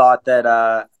punch. I thought that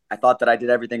I did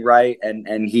everything right,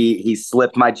 and he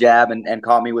slipped my jab and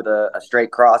caught me with a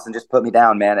straight cross and just put me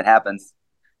down, man. It happens.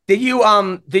 But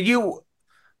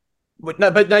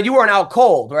now you weren't out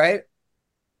cold, right?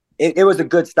 It was a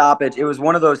good stoppage. It was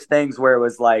one of those things where it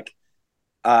was like,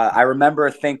 I remember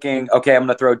thinking, okay, I'm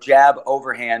going to throw jab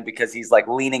overhand because he's like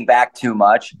leaning back too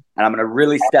much, and I'm going to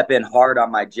really step in hard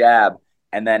on my jab.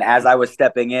 And then as I was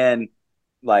stepping in,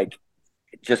 like,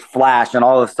 just flash, and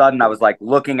all of a sudden I was like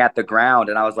looking at the ground,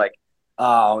 and I was like,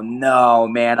 oh no,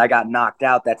 man, I got knocked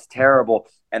out. That's terrible.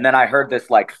 And then I heard this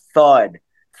like thud,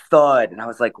 and I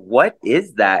was like, what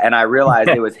is that? And I realized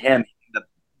it was him,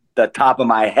 the top of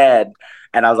my head.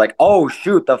 And I was like, oh,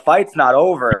 shoot, the fight's not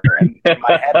over. And in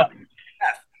my head, I'm like,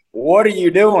 what are you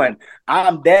doing?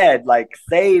 I'm dead. Like,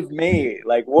 save me.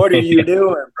 Like, what are you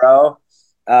doing, bro?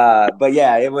 But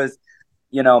yeah, it was,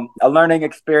 a learning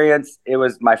experience. It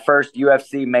was my first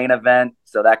UFC main event.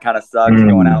 So that kind of sucks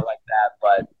going out like that.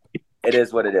 But it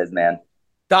is what it is, man.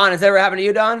 Don, has that ever happened to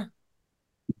you, Don?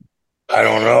 I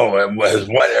don't know.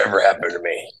 Whatever happened to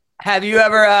me? Have you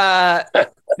ever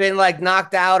been like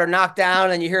knocked out or knocked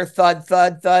down and you hear thud,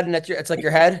 thud, thud, and it's like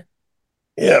your head?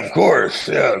 Yeah, of course.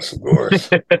 Yes, of course.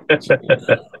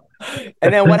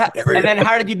 And then and then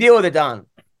how did you deal with it, Don?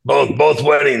 Both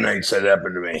wedding nights that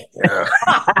happened to me.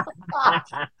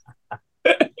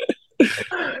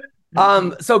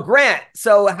 Yeah. So Grant,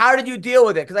 how did you deal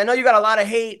with it? Because I know you got a lot of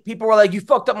hate. People were like, you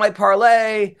fucked up my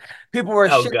parlay. People were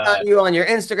shitting on you on your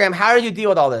Instagram. How did you deal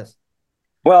with all this?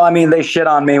 Well, I mean, they shit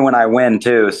on me when I win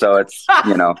too, so it's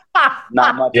not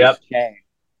much has changed.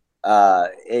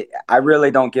 I really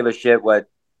don't give a shit what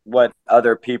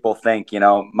other people think.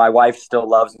 My wife still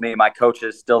loves me. My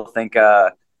coaches still think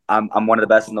I'm one of the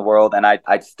best in the world, and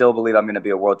I still believe I'm going to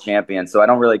be a world champion. So I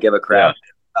don't really give a crap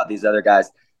about these other guys.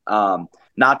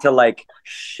 Not to like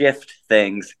shift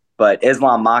things, but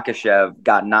Islam Makhachev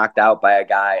got knocked out by a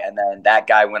guy, and then that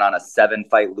guy went on a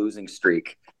 7-fight losing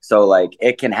streak. So like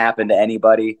it can happen to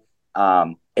anybody.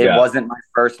 It wasn't my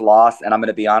first loss, and I'm going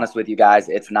to be honest with you guys,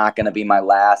 it's not going to be my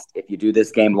last. If you do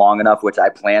this game long enough, which I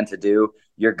plan to do,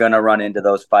 you're going to run into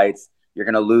those fights. You're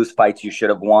going to lose fights you should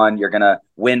have won. You're going to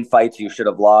win fights you should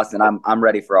have lost, and I'm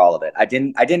ready for all of it. I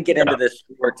didn't get into this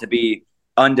sport to be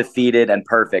undefeated and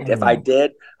perfect. If I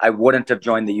did, I wouldn't have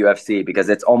joined the UFC because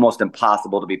it's almost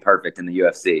impossible to be perfect in the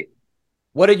UFC.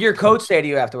 What did your coach say to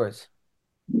you afterwards?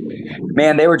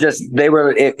 Man, it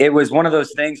was one of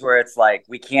those things where it's like,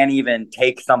 we can't even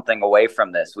take something away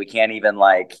from this. We can't even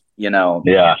like, be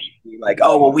like,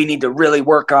 oh, well, we need to really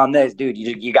work on this, dude.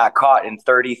 You got caught in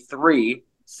 33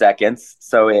 seconds.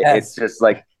 So it's just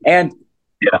like, and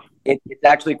it's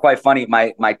actually quite funny.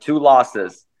 My 2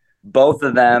 losses, both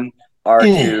of them are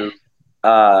to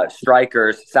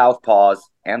strikers, southpaws,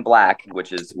 and black,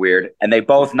 which is weird. And they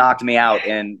both knocked me out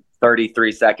in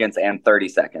 33 seconds and 30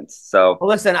 seconds. So well,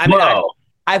 listen, I mean,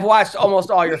 I've watched almost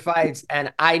all your fights,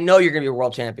 and I know you're going to be a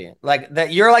world champion. Like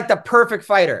that, you're like the perfect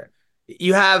fighter.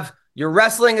 Your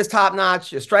wrestling is top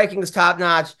notch. Your striking is top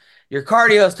notch. Your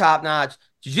cardio is top notch.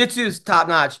 Jiu-jitsu is top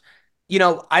notch.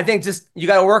 I think just you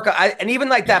got to work on. And even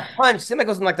like that punch, seemed like it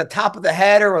was in like the top of the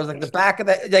head or it was like the back of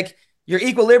the like. Your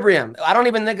equilibrium. I don't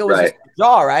even think it was just your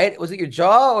jaw, right? Was it your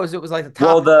jaw, or was it like the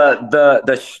top? Well,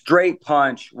 the straight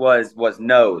punch was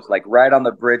nose, like right on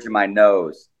the bridge of my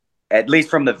nose, at least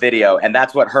from the video, and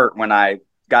that's what hurt when I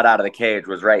got out of the cage.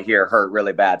 Was right here, hurt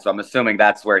really bad. So I'm assuming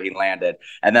that's where he landed.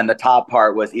 And then the top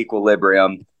part was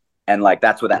equilibrium, and like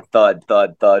that's what that thud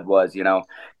was.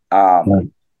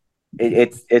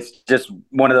 It's just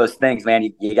one of those things,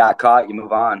 man. You got caught, you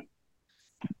move on.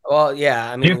 Well,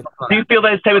 yeah. I mean, do you feel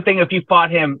that type of thing? If you fought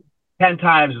him 10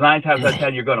 times, 9 times out of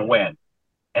 10, you're going to win,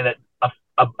 and that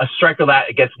a striker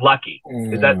that gets lucky.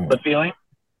 Is that the feeling?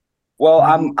 Well,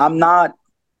 I'm not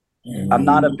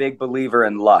a big believer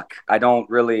in luck. I don't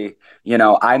really,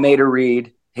 I made a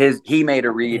read. He made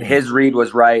a read. His read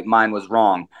was right. Mine was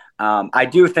wrong. I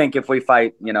do think if we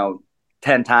fight,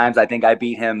 10 times, I think I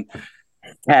beat him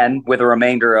 10 with a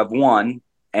remainder of 1.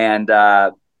 And,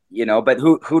 but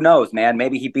who knows, man?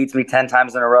 Maybe he beats me 10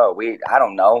 times in a row. I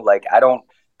don't know. Like,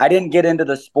 I didn't get into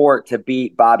the sport to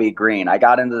beat Bobby Green. I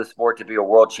got into the sport to be a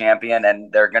world champion,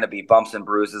 and there are going to be bumps and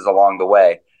bruises along the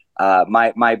way.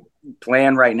 My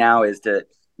plan right now is to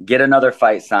get another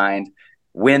fight signed,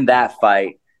 win that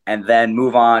fight, and then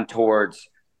move on towards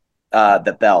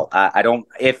the belt. I don't.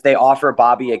 If they offer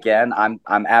Bobby again, I'm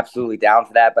absolutely down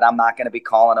for that. But I'm not going to be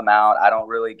calling him out. I don't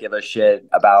really give a shit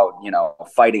about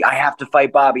fighting. I have to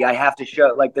fight Bobby. I have to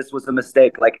show like this was a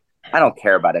mistake. Like I don't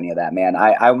care about any of that, man.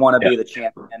 I want to be the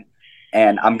champion,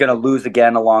 and I'm going to lose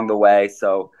again along the way.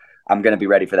 So I'm going to be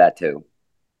ready for that too.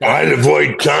 I'd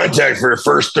avoid contact for the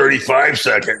first 35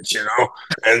 seconds,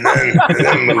 and then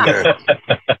move in.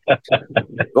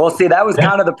 Well, see, that was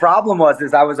kind of the problem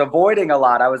is I was avoiding a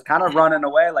lot. I was kind of running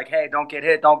away like, hey, don't get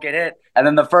hit. And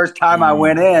then the first time I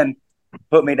went in,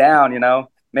 put me down,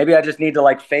 Maybe I just need to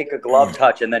like fake a glove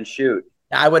touch and then shoot.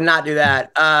 I would not do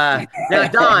that. Now,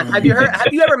 Don, have you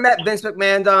ever met Vince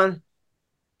McMahon, Don?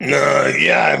 No,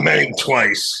 yeah, I met him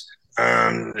twice.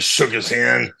 Shook his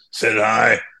hand, said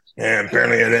hi. And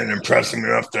apparently I didn't impress him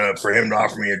enough for him to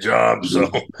offer me a job.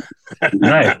 So,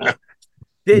 nice.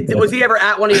 Was he ever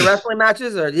at one of your wrestling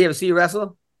matches, or did he ever see you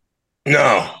wrestle?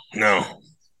 No.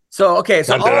 So, okay.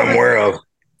 So not that I'm aware of.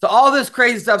 So all this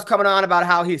crazy stuff's coming on about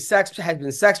how has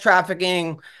been sex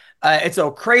trafficking. It's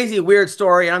a crazy, weird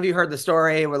story. I don't know if you heard the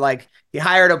story where like he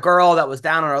hired a girl that was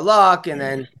down on her luck and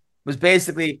then was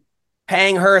basically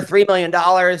paying her $3 million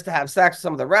to have sex with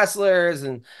some of the wrestlers.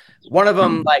 And one of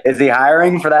them, like, is he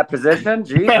hiring for that position?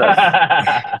 Jesus.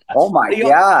 Oh my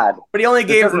God. But he only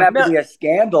gave her have to be a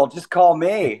scandal. Just call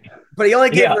me. But he only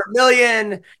gave her $1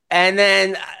 million. And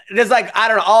then there's like, I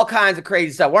don't know, all kinds of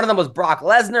crazy stuff. One of them was Brock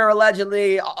Lesnar,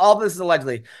 allegedly. All this is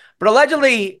allegedly. But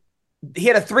allegedly, he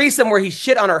had a threesome where he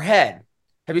shit on her head.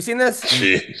 Have you seen this?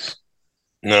 Jeez.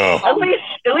 No. At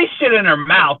least shit in her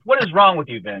mouth. What is wrong with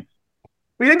you, Vince?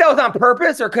 You think that was on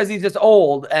purpose or because he's just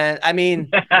old? And I mean,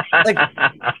 like,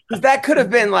 because that could have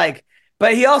been like,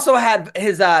 but he also had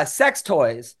his sex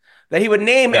toys that he would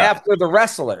name after the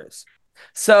wrestlers.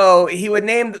 So he would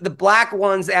name the black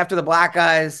ones after the black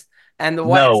guys and the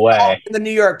white in the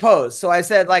New York Post. So I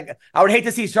said, like, I would hate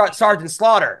to see Sergeant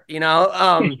Slaughter,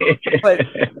 but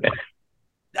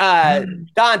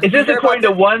Don, is this according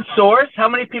to one source? How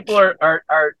many people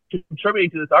are contributing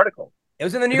to this article? It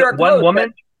was in the New York Post. One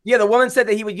woman? Yeah, the woman said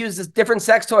that he would use this different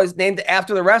sex toys named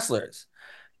after the wrestlers.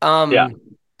 Don,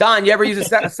 you ever use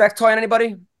a sex toy on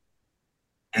anybody?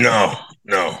 No.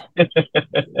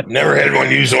 Never had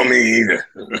one used on me either.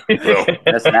 So.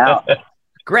 Missing out.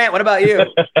 Grant, what about you?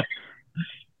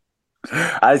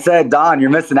 I said, Don, you're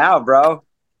missing out, bro.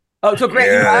 Oh, so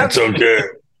Grant, you have? It's okay.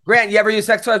 Grant, you ever use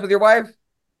sex toys with your wife?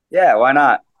 Yeah, why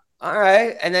not? All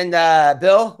right. And then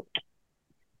Bill?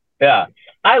 Yeah.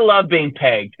 I love being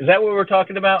pegged. Is that what we're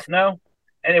talking about? No?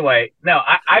 Anyway, no,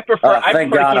 I prefer...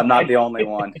 thank God I'm not the only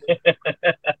one.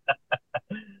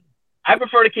 I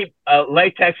prefer to keep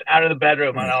latex out of the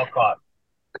bedroom on all costs.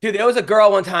 Dude, there was a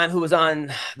girl one time who was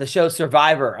on the show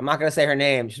Survivor. I'm not going to say her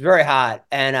name. She's very hot.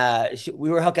 And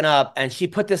we were hooking up, and she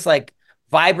put this, like,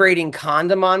 vibrating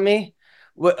condom on me.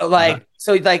 So, like,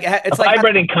 it's like...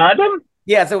 vibrating condom?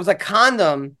 Yeah, so it was a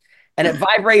condom, and it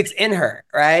vibrates in her,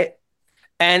 right?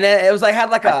 And then it was like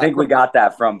I think we got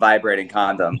that from vibrating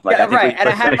condom. Like, yeah, right. And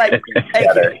I had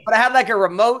but I had like a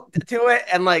remote to it,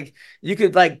 and like you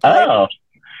could like play.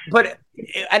 But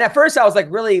at first I was like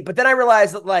really, but then I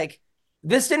realized that like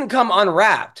this didn't come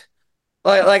unwrapped.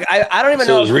 Like I don't even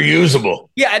know. So it was reusable.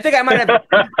 Yeah, I think I might have.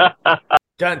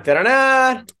 Dun, dun, dun,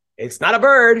 dun. It's not a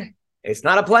bird. It's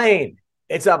not a plane.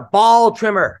 It's a ball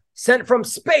trimmer sent from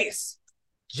space.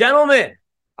 Gentlemen,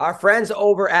 our friends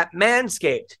over at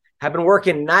Manscaped have been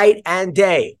working night and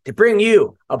day to bring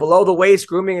you a below-the-waist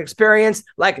grooming experience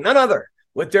like none other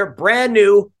with their brand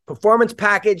new Performance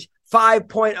Package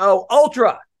 5.0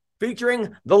 Ultra,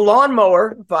 featuring the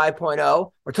Lawnmower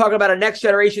 5.0. We're talking about a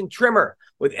next-generation trimmer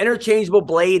with interchangeable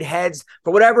blade heads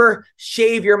for whatever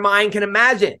shave your mind can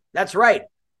imagine. That's right.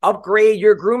 Upgrade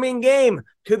your grooming game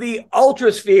to the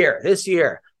Ultrasphere this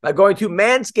year by going to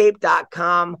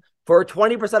manscaped.com for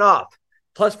 20% off,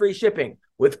 plus free shipping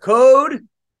with code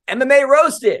MMA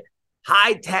Roasted.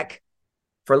 High tech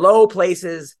for low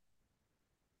places.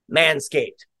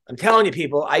 Manscaped. I'm telling you,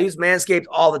 people, I use Manscaped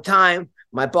all the time.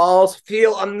 My balls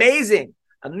feel amazing.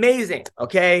 Amazing.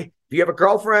 Okay. If you have a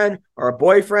girlfriend or a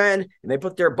boyfriend and they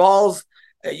put their balls,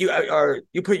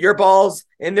 you put your balls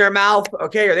in their mouth,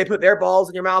 okay, or they put their balls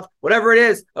in your mouth, whatever it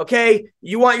is, okay.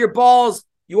 You want your balls,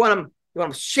 you want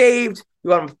them shaved, you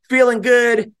want them feeling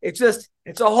good. It's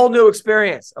a whole new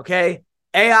experience, okay.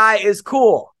 AI is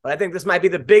cool, but I think this might be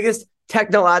the biggest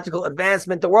technological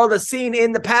advancement the world has seen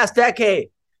in the past decade.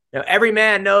 Every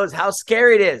man knows how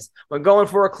scary it is when going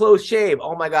for a close shave.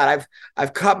 Oh my God,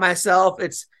 I've cut myself.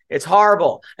 It's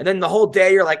horrible. And then the whole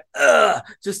day you're like,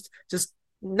 just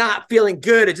not feeling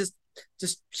good. It's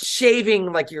just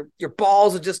shaving, like your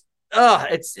balls are just,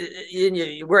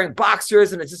 you're wearing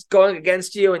boxers and it's just going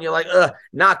against you. And you're like,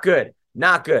 not good,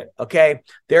 not good. Okay.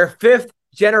 Their 5th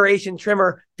generation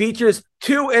trimmer features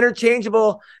 2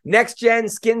 interchangeable next-gen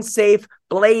skin-safe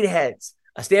blade heads,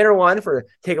 a standard one for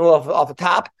taking a little off the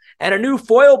top, and a new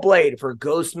foil blade for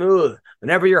go smooth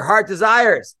whenever your heart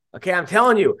desires. Okay, I'm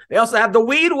telling you. They also have the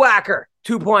Weed Whacker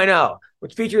 2.0,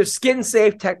 which features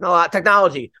skin-safe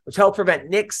technology, which helps prevent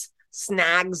nicks,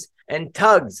 snags, and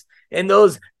tugs in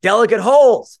those delicate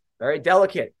holes. Very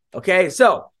delicate. Okay,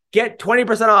 so get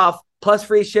 20% off plus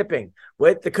free shipping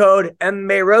with the code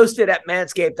MMA Roasted at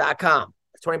manscaped.com.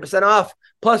 That's 20% off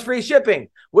plus free shipping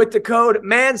with the code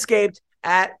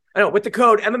with the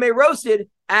code MMA Roasted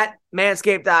at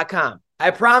manscaped.com.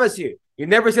 I promise you, you've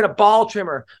never seen a ball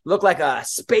trimmer look like a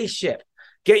spaceship.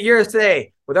 Get yours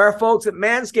today with our folks at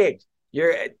Manscaped.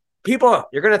 You're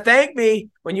going to thank me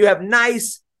when you have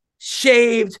nice,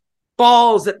 shaved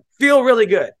balls that feel really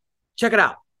good. Check it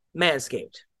out,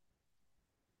 Manscaped.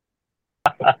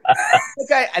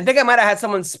 I think I might have had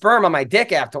someone's sperm on my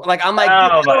dick after. Like, I'm like,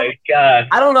 oh my God.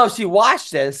 I don't know if she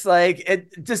watched this. Like,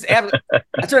 it just, I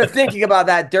started thinking about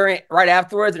that right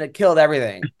afterwards, and it killed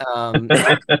everything.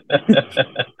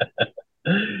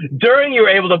 During, you were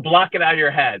able to block it out of your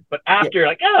head, but after, you're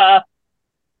like, Yeah.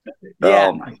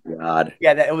 Oh my God.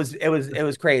 Yeah, it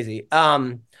was crazy.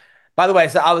 By the way,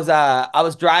 so I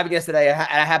was driving yesterday, and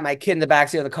I had my kid in the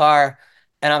backseat of the car.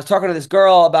 And I was talking to this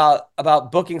girl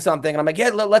about booking something. And I'm like, yeah,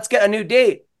 let's get a new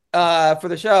date for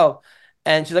the show.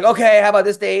 And she's like, okay, how about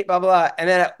this date? Blah, blah, blah. And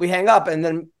then we hang up. And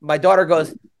then my daughter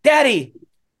goes, Daddy,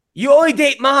 you only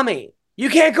date mommy. You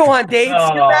can't go on dates.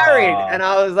 You're married. And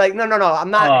I was like, no.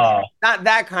 I'm not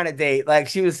that kind of date. Like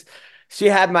she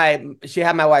had my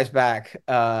wife's back.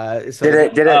 So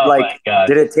did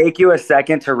it take you a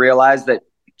second to realize that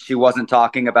she wasn't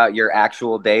talking about your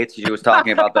actual dates? She was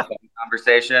talking about the phone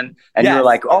conversation, and you were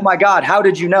like, "Oh my God, how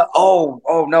did you know?"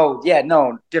 Oh no, yeah,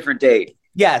 no, different date.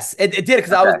 Yes, it did, because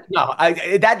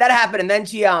that happened, and then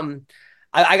she I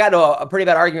got into a pretty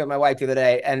bad argument with my wife the other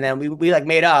day, and then we like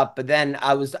made up, but then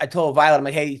I told Violet, I'm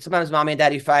like, hey, sometimes mommy and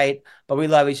daddy fight, but we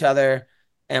love each other,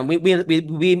 and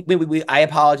I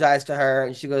apologized to her,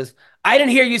 and she goes, I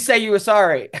didn't hear you say you were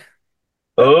sorry.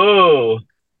 Oh.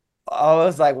 I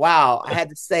was like, wow, I had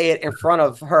to say it in front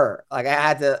of her. Like, I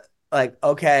had to, like,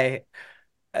 okay.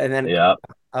 And then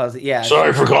I was,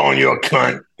 sorry for calling you a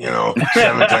cunt,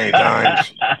 17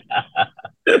 times.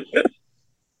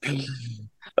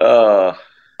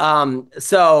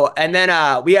 So, and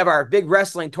then we have our big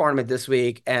wrestling tournament this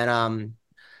week. And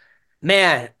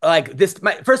man, like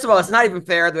first of all, it's not even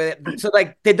fair. So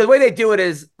like the way they do it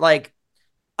is like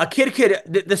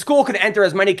the school could enter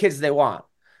as many kids as they want.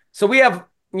 So we have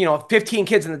 15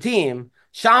 kids in the team.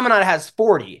 Chaminade has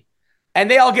 40, and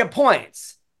they all get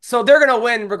points. So they're going to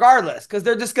win regardless, because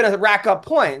they're just going to rack up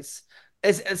points.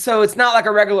 So it's not like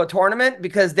a regular tournament,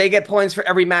 because they get points for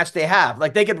every match they have.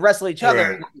 Like, they could wrestle each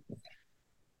other. Right.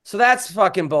 So that's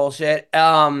fucking bullshit.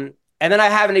 And then I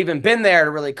haven't even been there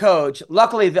to really coach.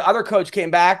 Luckily, the other coach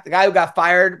came back, the guy who got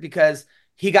fired because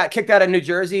he got kicked out of New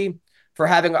Jersey for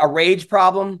having a rage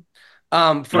problem.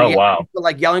 For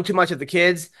like yelling too much at the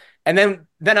kids. And then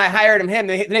I hired him. Then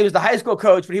he was the high school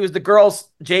coach, but he was the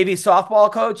girls' JV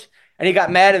softball coach. And he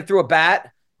got mad and threw a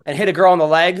bat and hit a girl in the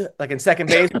leg, like in second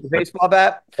base with a baseball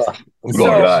bat.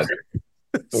 God.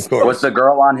 Was the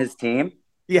girl on his team?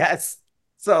 Yes.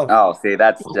 So. Oh, see,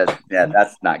 that's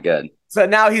not good. So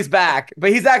now he's back, but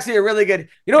he's actually a really good.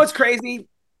 You know what's crazy?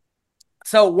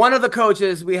 So one of the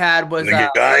coaches we had was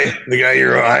the guy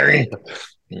you're hiring.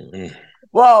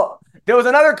 Well, there was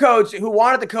another coach who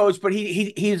wanted to coach, but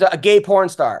he's a gay porn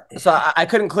star, so I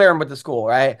couldn't clear him with the school,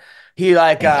 right? He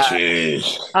like, but he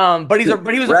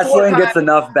was wrestling gets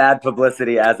enough bad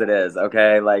publicity as it is.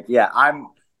 Okay, like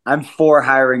I'm for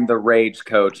hiring the rage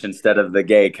coach instead of the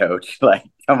gay coach. Like,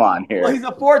 come on here. Well, he's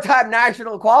a 4-time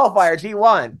national qualifier,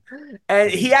 G1,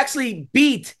 and he actually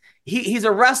beat. He's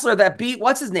a wrestler that beat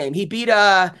what's his name? He beat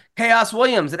Chaos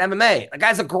Williams at MMA. The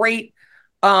guy's a great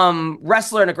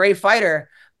wrestler and a great fighter.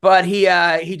 But he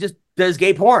just does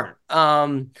gay porn.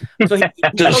 So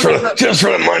just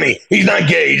for the money. He's not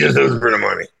gay. He just does it for the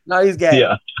money. No, he's gay.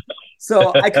 Yeah.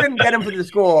 So I couldn't get him for the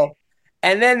school.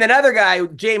 And then another guy,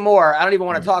 Jay Moore, I don't even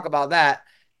want to talk about that.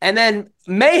 And then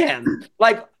Mayhem.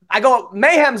 Like, I go,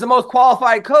 Mayhem's the most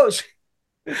qualified coach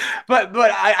But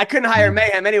I couldn't hire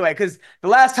Mayhem anyway, because the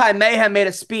last time Mayhem made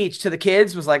a speech to the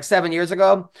kids was like 7 years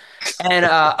ago. And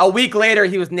a week later,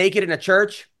 he was naked in a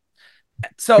church.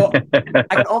 So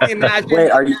I can only imagine.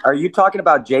 Wait, are you talking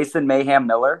about Jason Mayhem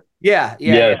Miller? Yeah.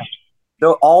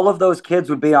 So all of those kids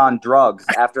would be on drugs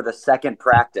after the second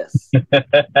practice.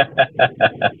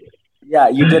 Yeah,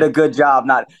 you did a good job.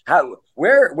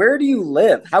 Where do you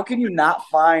live? How can you not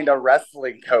find a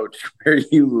wrestling coach where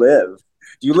you live?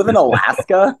 Do you live in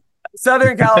Alaska?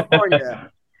 Southern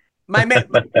California.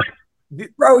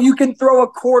 Bro, you can throw a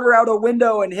quarter out a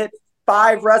window and hit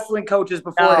 5 wrestling coaches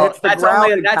before it hits the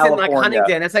ground. That's in like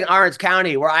Huntington. That's like Orange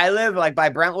County, where I live, like by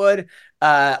Brentwood.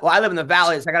 I live in the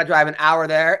valley, so I got to drive an hour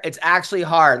there. It's actually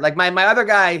hard. Like my other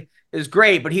guy is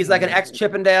great, but he's like an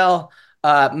ex-Chippendale,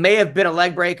 may have been a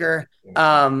leg breaker,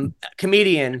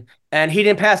 comedian, and he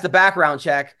didn't pass the background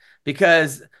check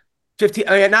because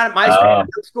not at my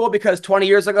school, because 20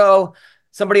 years ago,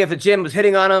 somebody at the gym was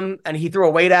hitting on him and he threw a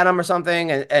weight at him or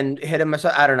something and hit him.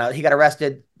 I don't know. He got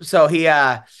arrested. So he's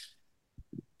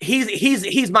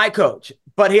my coach,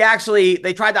 but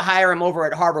they tried to hire him over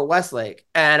at Harbor Westlake,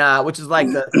 and which is like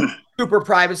the super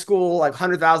private school, like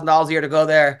 $100,000 a year to go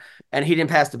there. And he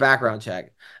didn't pass the background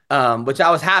check, which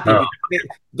I was happy.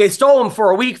 They stole him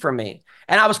for a week from me,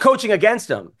 and I was coaching against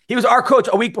him. He was our coach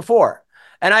a week before.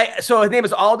 So his name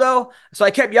is Aldo. So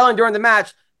I kept yelling during the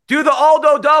match, do the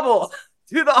Aldo double,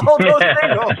 do the Aldo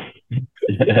single.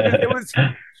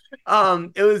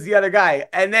 It was the other guy.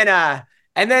 And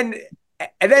then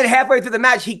halfway through the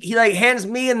match, he like hands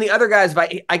me and the other guys,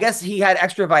 I guess he had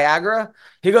extra Viagra.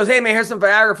 He goes, hey man, here's some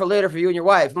Viagra for later for you and your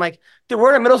wife. I'm like, dude,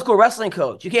 we're in a middle school wrestling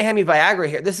coach. You can't hand me Viagra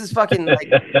here. This is fucking like,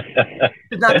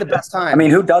 it's not the best time. I mean,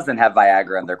 who doesn't have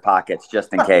Viagra in their pockets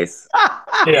just in case?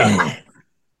 Yeah.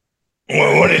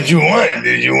 Well, what did you want?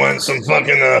 Did you want some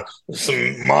fucking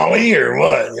some Molly or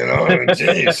what? You know,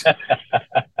 jeez.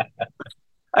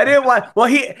 I didn't want. Well,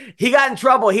 he got in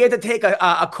trouble. He had to take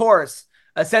a course,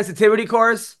 a sensitivity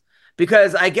course,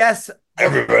 because I guess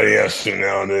everybody has to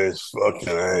nowadays. Fucking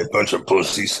a bunch of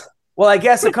pussies. Well, I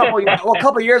guess a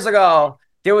couple years ago,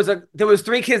 there was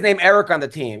 3 kids named Eric on the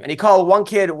team, and he called one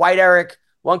kid White Eric,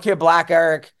 one kid Black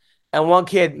Eric, and one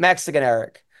kid Mexican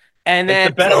Eric. And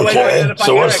then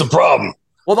so what's the problem?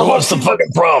 Well, what's the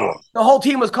fucking problem? The whole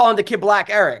team was calling the kid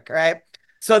Black Eric, right?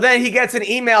 So then he gets an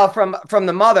email from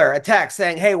the mother, a text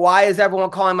saying, "Hey, why is everyone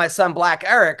calling my son Black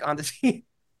Eric on the team?"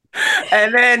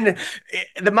 And then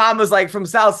the mom was like from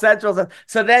South Central.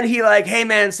 So then he like, "Hey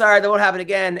man, sorry, that won't happen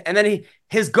again." And then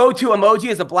his go-to emoji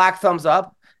is a black thumbs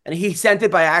up, and he sent it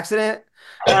by accident.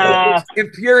 It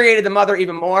infuriated the mother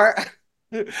even more.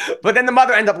 But then the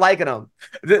mother ended up liking him.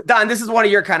 Don, this is one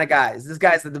of your kind of guys. This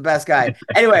guy's the best guy.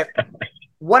 Anyway,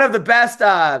 one of the best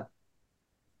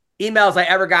emails I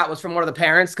ever got was from one of the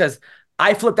parents, because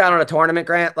I flipped out on a tournament,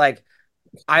 Grant. Like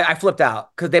I flipped out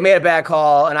because they made a bad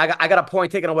call, and I got a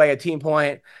point taken away, a team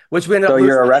point, which we ended up losing.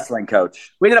 So you're a wrestling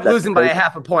coach. We ended up losing by a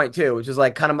half a point too, which is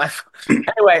like kind of my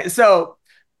anyway. So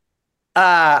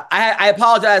I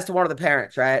apologize to one of the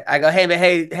parents, right? I go,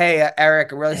 hey,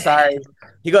 Eric, I'm really sorry.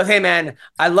 He goes, hey man,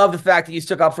 I love the fact that you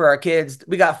stuck up for our kids.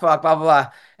 We got fucked, blah blah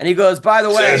blah. And he goes, by the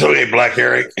way, it's okay, Black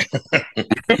Eric.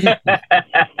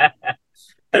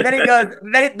 And then he goes,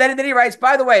 then he writes,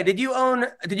 by the way, did you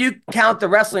count the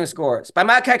wrestling scores? By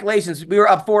my calculations, we were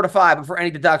up 4-5 before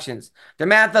any deductions. Their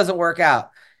math doesn't work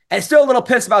out. And still a little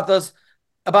pissed about those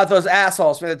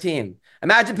assholes from the team.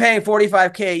 Imagine paying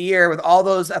 $45K a year with all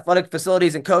those athletic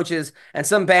facilities and coaches, and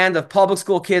some band of public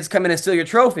school kids come in and steal your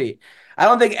trophy. I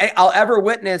don't think I'll ever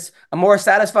witness a more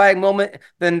satisfying moment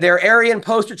than their Aryan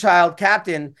poster child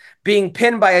captain being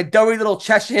pinned by a doughy little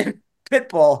Chechen pit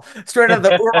bull straight out of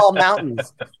the Ural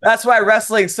Mountains. That's why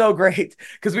wrestling's so great,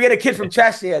 because we had a kid from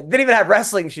Chechnya, didn't even have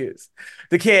wrestling shoes,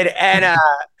 the kid, and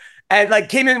like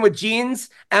came in with jeans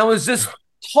and was just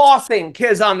tossing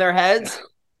kids on their heads,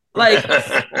 like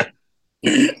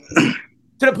to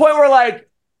the point where like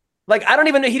I don't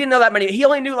even know, he didn't know that many. He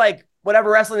only knew like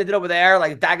whatever wrestling they did over there,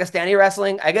 like Dagestani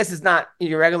wrestling. I guess it's not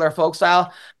your regular folk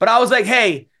style, but I was like,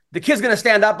 hey, the kid's gonna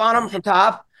stand up on him from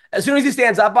top. As soon as he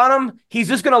stands up on him, he's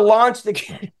just gonna launch the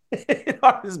kid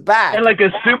on his back. And like a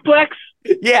suplex?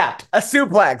 Yeah, a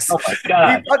suplex. Oh my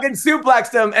God. He fucking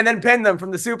suplexed him and then pinned them from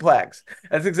the suplex.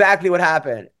 That's exactly what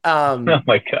happened. Oh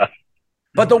my God.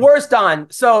 But the worst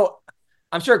on, so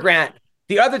I'm sure Grant,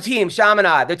 the other team,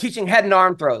 Chaminade, they're teaching head and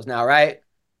arm throws now, right?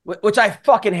 Which I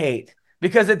fucking hate,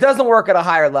 because it doesn't work at a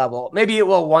higher level. Maybe it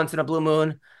will once in a blue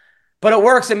moon, but it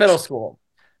works in middle school.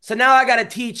 So now I got to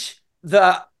teach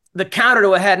the counter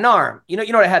to a head and arm. You know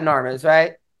what a head and arm is,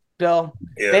 right, Bill?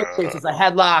 Yeah. Basically, it's a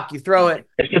headlock. You throw it.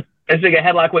 It's like a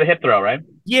headlock with a hip throw, right?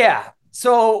 Yeah.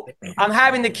 So I'm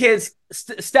having the kids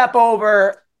step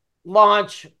over,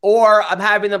 launch, or I'm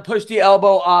having them push the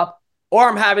elbow up, or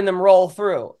I'm having them roll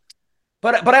through.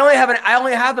 But I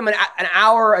only have them an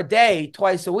hour a day,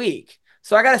 twice a week.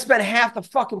 So I got to spend half the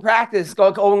fucking practice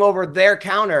going over their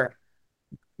counter.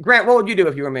 Grant, what would you do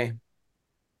if you were me?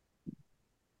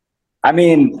 I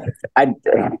mean, I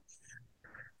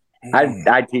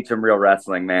teach them real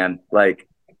wrestling, man. Like,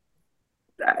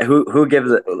 who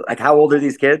gives it? Like, how old are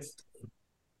these kids?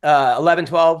 11,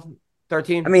 12,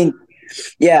 13. I mean,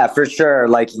 yeah, for sure.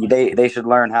 Like, they should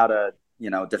learn how to,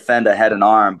 defend a head and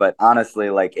arm. But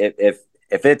honestly, like, if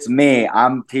it's me,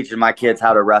 I'm teaching my kids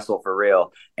how to wrestle for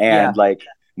real, and like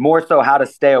more so how to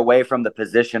stay away from the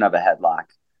position of a headlock,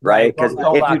 right? Because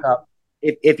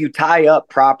if you tie up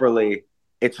properly,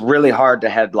 it's really hard to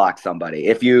headlock somebody.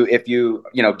 If you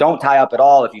don't tie up at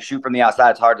all, if you shoot from the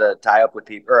outside, it's hard to tie up with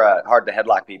people, or hard to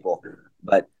headlock people.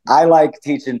 But I like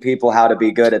teaching people how to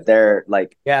be good at their,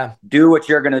 like, do what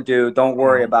you're gonna do. Don't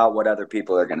worry about what other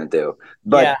people are gonna do.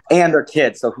 But and they're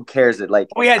kids, so who cares? It like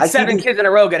we had 7 kids in a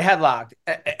row get headlocked.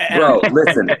 Bro,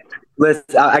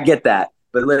 listen, I get that.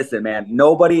 But listen, man,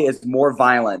 nobody is more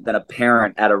violent than a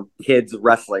parent at a kids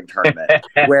wrestling tournament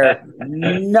where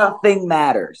nothing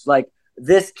matters. Like,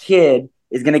 this kid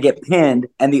is going to get pinned,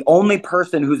 and the only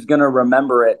person who's going to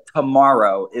remember it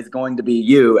tomorrow is going to be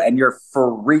you, and you're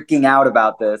freaking out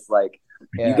about this. Like,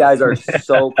 you guys are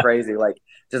so crazy. Like,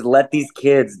 just let these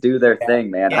kids do their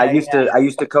thing, man. I used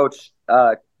to coach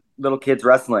little kids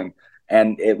wrestling,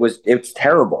 and it's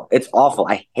terrible. It's awful.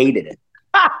 I hated it.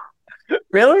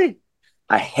 Really?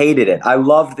 I hated it. I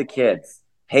loved the kids.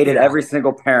 Hated every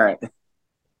single parent.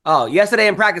 Oh, yesterday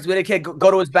in practice, we had a kid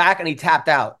go to his back, and he tapped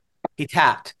out. He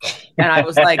tapped. And I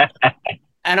was like,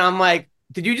 and I'm like,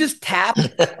 did you just tap?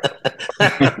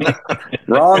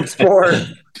 Wrong sport.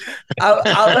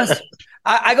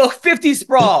 I go 50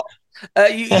 sprawl.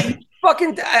 You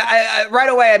fucking right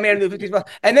away I made him do 50 sprawl.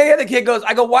 And then the other kid goes,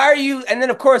 I go, why are you? And then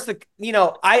of course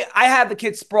I have the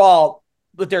kids sprawl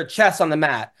with their chests on the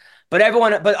mat. But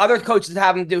other coaches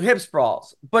have them do hip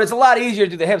sprawls. But it's a lot easier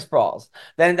to do the hip sprawls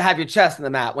than to have your chest on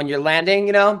the mat when you're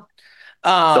landing,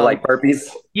 so like burpees?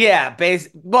 Yeah,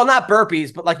 well, not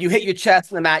burpees, but like you hit your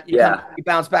chest on the mat, you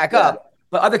bounce back up.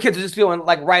 But other kids are just doing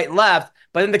like right and left,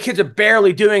 but then the kids are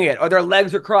barely doing it, or their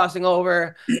legs are crossing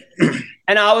over.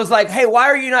 And I was like, hey, why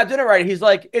are you not doing it right? He's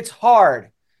like, it's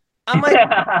hard. I'm like,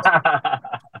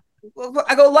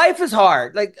 I go, life is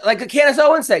hard. Like Candace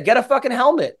Owens said, get a fucking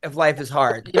helmet if life is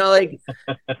hard. Like,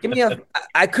 give me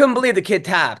I couldn't believe the kid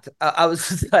tapped. I was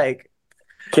just like.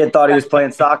 Kid thought he was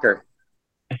playing soccer.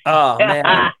 Oh,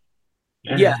 man.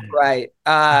 Yeah, right.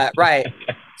 Right.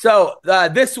 So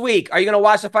this week, are you going to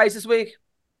watch the fights this week?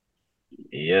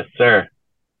 Yes, sir.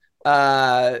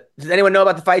 Does anyone know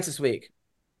about the fights this week?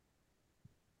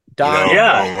 Don? No,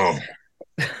 yeah.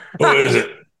 Who is it?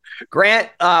 Grant,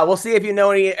 we'll see if you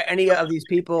know any of these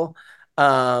people.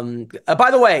 By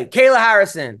the way, Kayla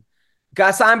Harrison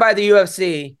got signed by the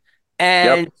UFC,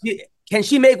 and can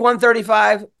she make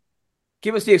 135?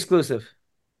 Give us the exclusive.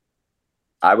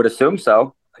 I would assume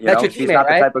so. That's your she's teammate, not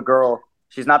the right? type of girl.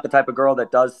 She's not the type of girl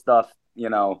that does stuff,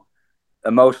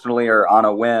 emotionally or on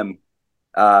a whim.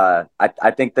 I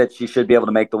think that she should be able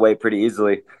to make the weight pretty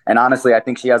easily. And honestly, I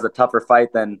think she has a tougher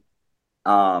fight than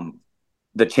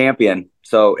the champion.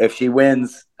 So if she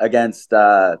wins against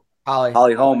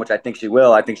Holly Holm, which I think she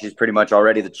will, I think she's pretty much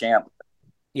already the champ.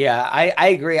 Yeah, I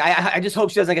agree. I just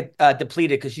hope she doesn't get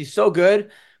depleted, because she's so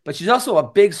good, but she's also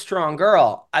a big, strong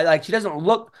girl. She doesn't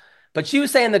look, but she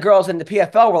was saying the girls in the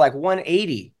PFL were like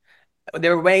 180. They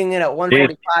were weighing in at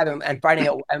 145 and fighting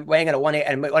and weighing in at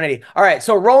 180. All right,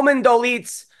 so Roman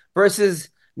Dolitz versus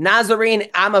Nazarene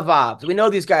Amavov. Do we know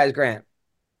these guys, Grant?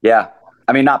 Yeah,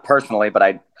 I mean, not personally, but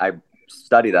I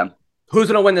study them. Who's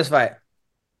going to win this fight?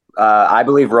 I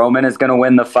believe Roman is going to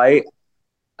win the fight.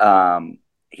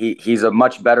 He's a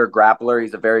much better grappler.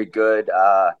 He's a very good,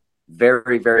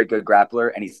 very, very good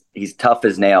grappler, and he's tough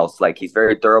as nails. Like, he's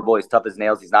very durable. He's tough as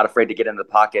nails. He's not afraid to get in the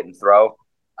pocket and throw.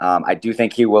 I do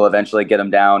think he will eventually get him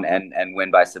down and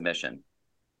win by submission.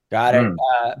 Got it.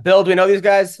 Bill, do we know these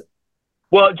guys?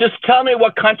 Well, just tell me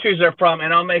what countries they're from,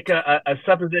 and I'll make a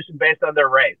supposition based on their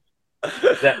race.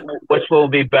 Which will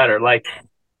be better? Like,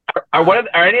 are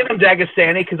any of them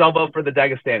Dagestani? Because I'll vote for the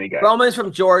Dagestani guy. Roman's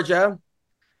from Georgia,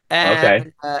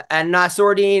 and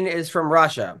Nasruddin is from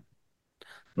Russia.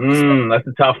 That's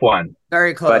a tough one.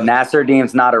 Very close. But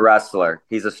Nasruddin's not a wrestler;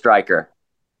 he's a striker.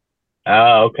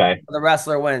 Oh, okay. The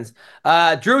wrestler wins.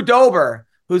 Drew Dober,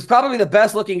 who's probably the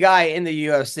best looking guy in the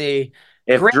UFC.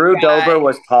 If Drew Dober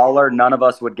was taller, none of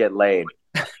us would get laid.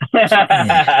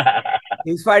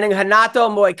 He's fighting Renato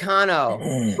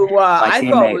Moicano, who I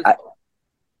thought was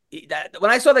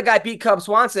when I saw the guy beat Cub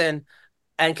Swanson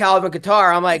and Calvin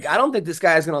Kattar, I'm like, I don't think this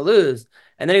guy's going to lose.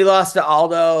 And then he lost to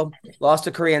Aldo, lost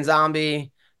to Korean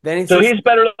Zombie. Then he's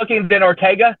better looking than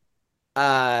Ortega?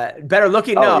 Better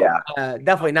looking? No,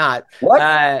 definitely not.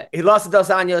 What? He lost to Dos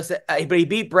Anjos, but he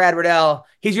beat Brad Riddell.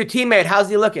 He's your teammate. How's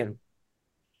he looking?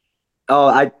 Oh,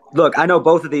 I know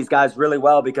both of these guys really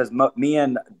well because me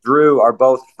and Drew are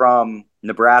both from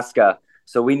Nebraska.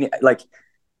 So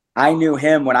I knew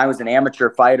him when I was an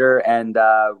amateur fighter, and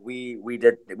we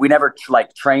never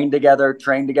trained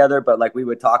together, but like we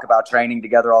would talk about training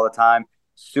together all the time.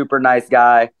 Super nice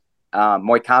guy.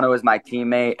 Moicano is my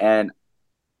teammate, and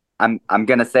I'm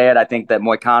gonna say it. I think that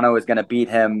Moicano is gonna beat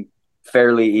him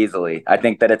fairly easily. I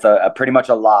think that it's a pretty much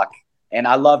a lock. And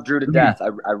I love Drew to death.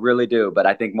 I really do, but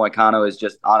I think Moicano is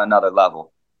just on another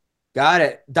level. Got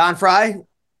it. Don Fry?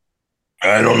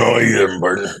 I don't know either,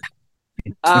 partner.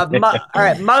 All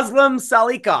right, Muslim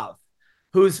Salikov,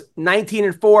 who's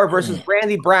 19-4 versus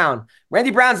Randy Brown.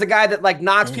 Randy Brown's the guy that like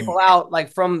knocks people out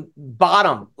like from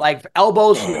bottom, like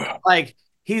elbows, like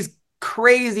he's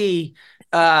crazy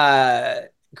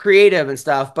creative and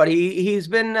stuff. But he's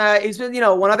been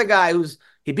one other guy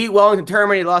he beat Wellington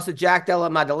Turman, he lost to Jack Della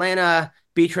Maddalena,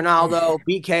 beat Ronaldo,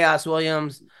 beat Chaos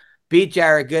Williams, beat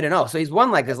Jared Gooden. So he's won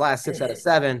like his last 6 out of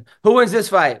 7. Who wins this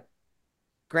fight?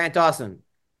 Grant Dawson.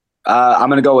 I'm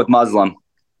going to go with Muslim.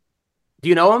 Do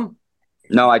you know him?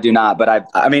 No, I do not. But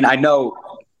I know,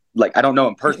 like, I don't know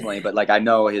him personally, but like I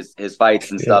know his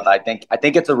fights and stuff. I think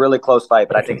it's a really close fight,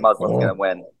 but I think Muslim's going to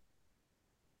win.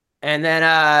 And then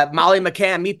Molly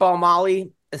McCann, Meatball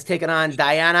Molly, is taking on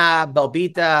Diana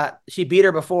Belbita. She beat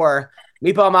her before.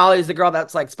 Meatball Molly is the girl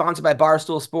that's like sponsored by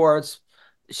Barstool Sports.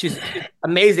 She's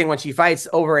amazing when she fights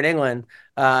over in England.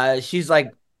 She's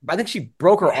like, I think she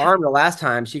broke her arm the last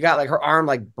time. She got like her arm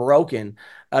like broken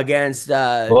against.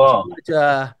 It was.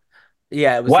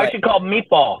 Why is she called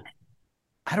Meatball?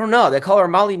 I don't know. They call her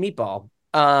Molly Meatball.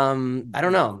 I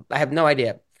don't know. I have no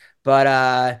idea.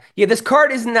 But this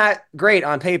card isn't that great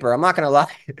on paper. I'm not gonna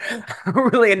lie. I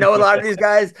don't really know a lot of these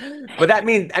guys, but that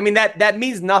means that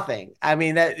means nothing. I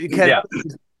mean that because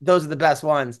those are the best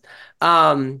ones.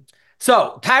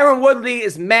 So Tyron Woodley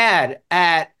is mad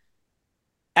at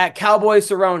Cowboy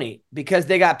Cerrone because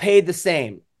they got paid the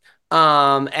same.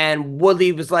 And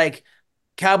Woodley was like,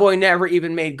 Cowboy never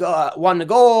even won the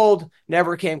gold,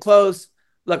 never came close.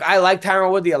 Look, I like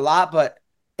Tyron Woodley a lot, but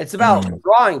it's about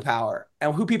drawing power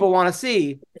and who people want to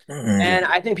see. And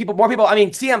I think more people,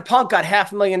 CM Punk got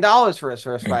 $500,000 for his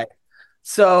first fight.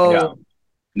 So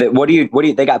what do you,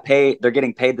 they got paid, they're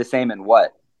getting paid the same in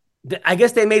what? I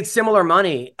guess they made similar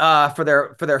money for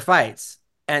their fights.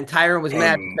 And Tyron was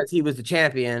mad because he was the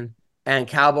champion and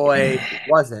Cowboy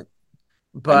wasn't.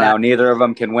 But and now neither of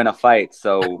them can win a fight.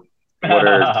 So what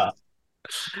are...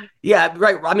 Yeah,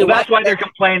 right. That's why they're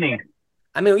complaining.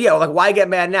 Why get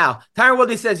mad now? Tyron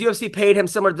Woodley says UFC paid him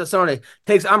similar to Sony.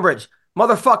 Takes umbrage.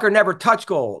 Motherfucker never touched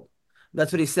gold.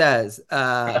 That's what he says. This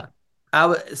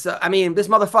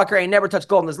motherfucker ain't never touched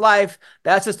gold in his life.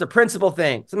 That's just a principle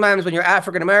thing. Sometimes when you're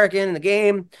African American in the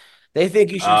game, they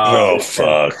think you should.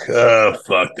 Fuck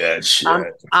that shit.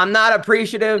 I'm not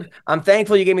appreciative. I'm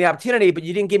thankful you gave me the opportunity, but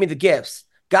you didn't give me the gifts.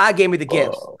 God gave me the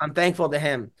gifts. I'm thankful to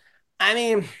him.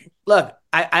 Look,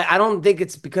 I don't think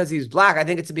it's because he's black. I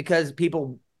think it's because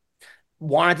people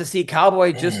wanted to see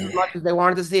Cowboy just as much as they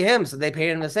wanted to see him, so they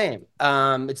paid him the same.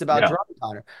 It's about drawing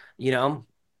power,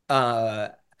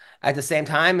 At the same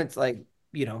time, it's like,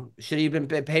 should he have been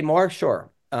paid more?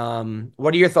 Sure.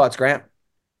 What are your thoughts, Grant?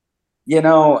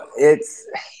 It's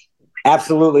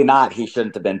absolutely not. He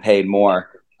shouldn't have been paid more.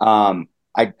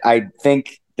 I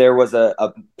think there was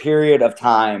a period of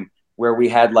time where we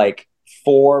had like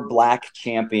 4 black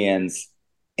champions,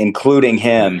 including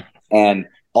him, and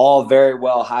all very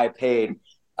well high paid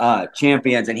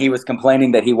champions. And he was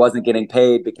complaining that he wasn't getting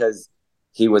paid because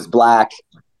he was black.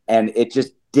 And it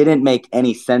just didn't make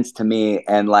any sense to me.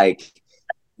 And like,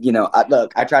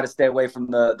 I try to stay away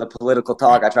from the political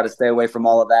talk. I try to stay away from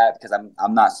all of that because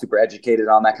I'm not super educated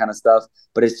on that kind of stuff.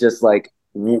 But it's just like,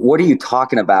 what are you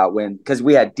talking about? Because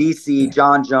we had DC,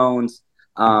 John Jones.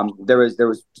 There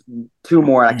was 2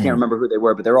 more, and I can't remember who they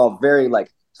were, but they're all very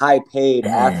like high paid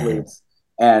athletes,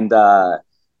 and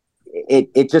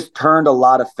it just turned a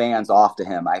lot of fans off to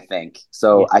him. I think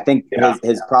so. I think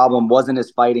his problem wasn't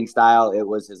his fighting style; it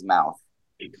was his mouth.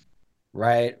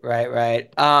 Right.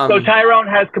 So Tyrone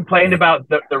has complained about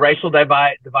the racial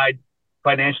divide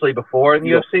financially before in the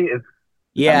UFC.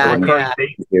 Yeah.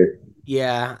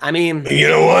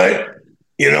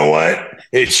 You know what?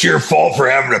 It's your fault for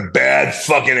having a bad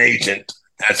fucking agent.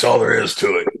 That's all there is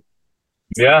to it.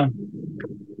 Yeah.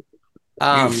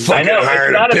 You fucking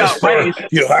hired a piss poor.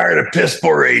 You hired a piss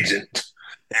poor agent.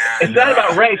 And, it's not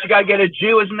about race. You got to get a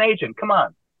Jew as an agent. Come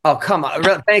on. Oh, come on.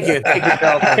 Thank you. Thank you,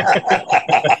 Phil.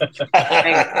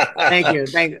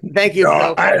 Thank you.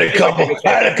 No, I had a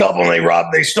couple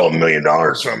and they stole $1 million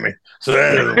from me. So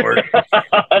that doesn't work.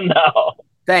 No.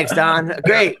 Thanks, Don.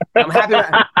 Great. I'm happy.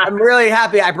 I'm really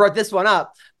happy I brought this one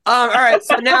up. All right.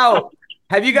 So now,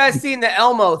 have you guys seen the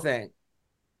Elmo thing?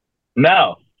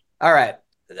 No. All right.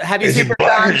 Have you Is seen he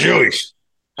black or Jewish?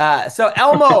 So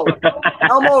Elmo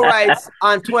writes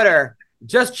on Twitter,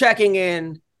 just checking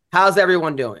in. How's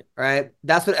everyone doing? Right.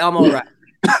 That's what Elmo writes.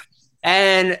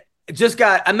 And just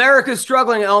got America's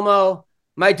struggling, Elmo.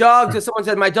 Someone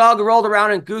said, my dog rolled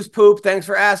around in goose poop. Thanks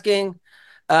for asking.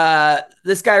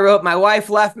 This guy wrote, my wife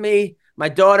left me. My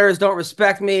daughters don't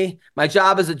respect me. My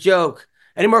job is a joke.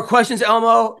 Any more questions,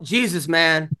 Elmo? Jesus,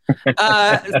 man.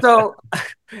 So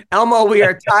Elmo, we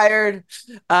are tired.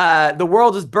 The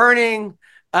world is burning.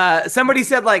 Somebody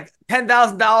said like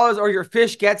 $10,000 or your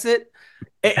fish gets it.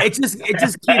 It just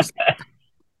keeps.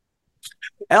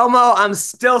 Elmo, I'm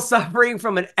still suffering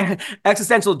from an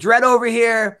existential dread over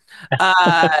here.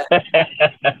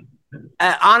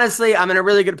 Honestly, I'm in a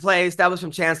really good place. That was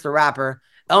from Chance the Rapper.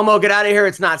 Elmo, get out of here.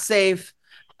 It's not safe.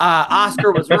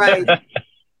 Oscar was right.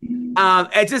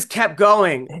 It just kept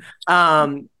going.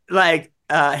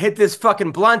 Hit this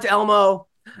fucking blunt, Elmo.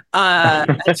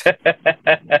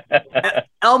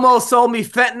 Elmo sold me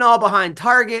fentanyl behind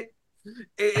Target.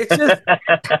 It's just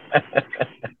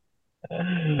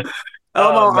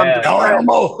Elmo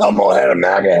had a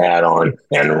MAGA hat on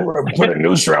and put a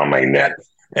noose around my neck.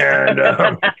 And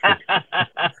oh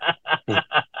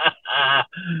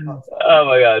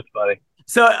my God, it's funny.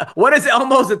 So, what is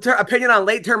Elmo's opinion on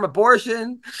late-term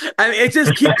abortion? I mean, it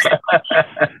just keeps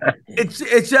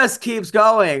it just keeps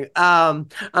going. I'm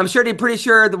pretty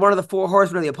sure that one of the 4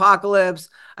 horsemen of the apocalypse.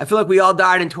 I feel like we all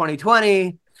died in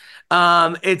 2020.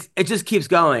 It just keeps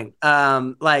going.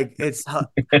 It's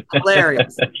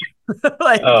hilarious.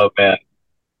 Oh man,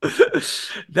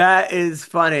 that is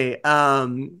funny.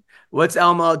 What's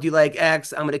Elmo? Do you like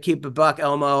X? I'm gonna keep a buck,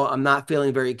 Elmo. I'm not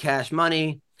feeling very cash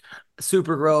money.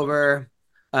 Super Grover.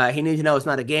 He needs to know it's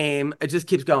not a game. It just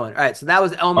keeps going. All right, so that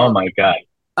was Elmo. Oh my God.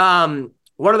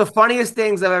 One of the funniest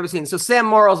things I've ever seen. So Sam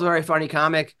Morrill's a very funny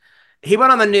comic. He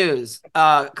went on the news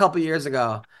a couple years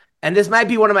ago. And this might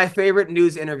be one of my favorite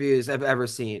news interviews I've ever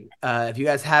seen. If you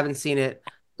guys haven't seen it,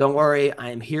 don't worry.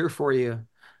 I am here for you.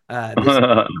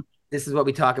 This is what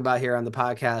we talk about here on the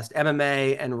podcast,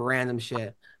 MMA and random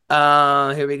shit.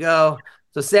 Here we go.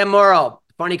 So Sam Morrill,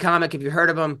 funny comic, if you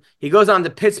heard of him. He goes on the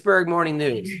Pittsburgh Morning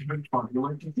News.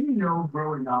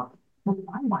 Growing up,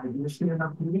 I might have been a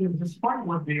stand-up comedian despite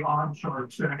what the odd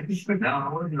chart says. Now,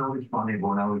 it wasn't always funny, but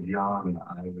when I was young,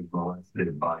 I was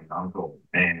molested by an uncle,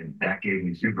 and that gave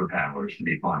me superpowers to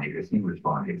be funny because he was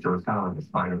funny. So it's kind of like a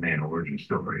Spider-Man origin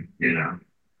story, you know?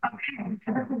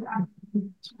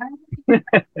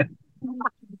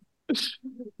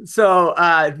 So,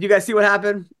 you guys see what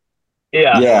happened?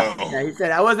 Yeah. He said,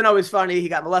 I wasn't always funny. He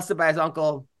got molested by his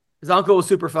uncle. His uncle was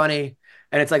super funny,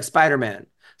 and it's like Spider-Man.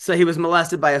 So he was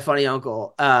molested by a funny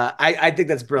uncle. I think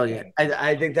that's brilliant.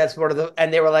 I think that's one of the,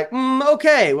 and they were like,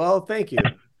 okay, well, thank you.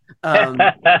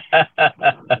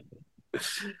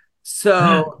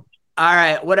 So, all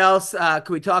right, what else could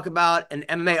we talk about in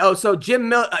MMA? Oh, so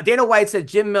Dana White said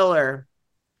Jim Miller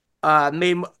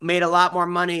made a lot more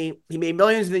money. He made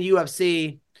millions in the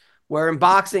UFC, where in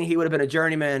boxing he would have been a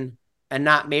journeyman and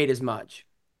not made as much.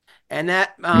 And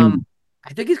that, I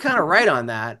think he's kind of right on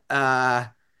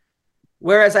that.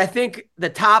 Whereas I think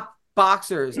the top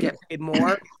boxers get paid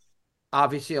more,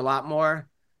 obviously a lot more,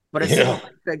 but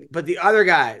but the other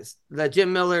guys, the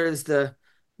Jim Millers, the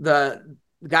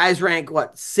guys rank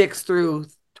 6 through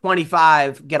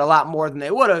 25 get a lot more than they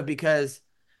would have because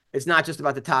it's not just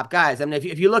about the top guys. I mean,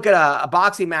 if you look at a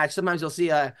boxing match, sometimes you'll see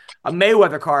a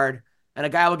Mayweather card and a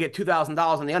guy will get $2,000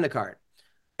 on the undercard,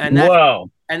 and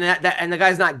and the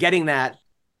guy's not getting that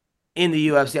in the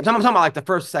UFC. I'm talking about like the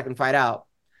first, second fight out.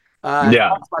 Talk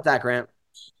about that, Grant.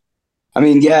 I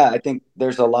mean, I think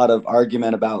there's a lot of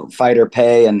argument about fighter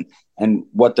pay and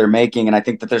what they're making, and I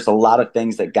think that there's a lot of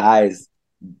things that guys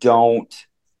don't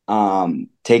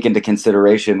take into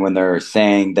consideration when they're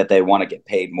saying that they want to get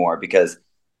paid more, because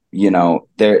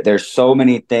there's so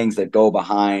many things that go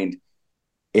behind.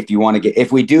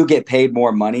 If we do get paid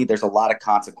more money, there's a lot of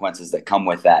consequences that come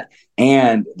with that,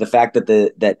 and the fact that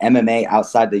that MMA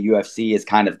outside the UFC is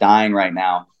kind of dying right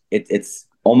now, it's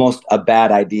almost a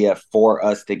bad idea for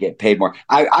us to get paid more.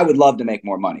 I would love to make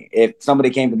more money. If somebody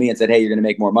came to me and said, hey, you're going to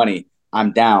make more money,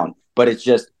 I'm down. but it's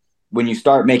just when you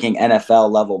start making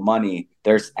NFL level money,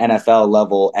 there's NFL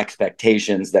level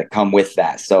expectations that come with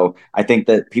that. So I think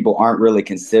that people aren't really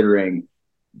considering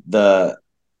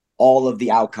all of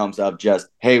the outcomes of just,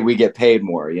 hey, we get paid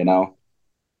more, you know?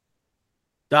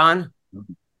 Don?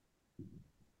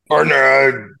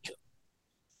 Partner,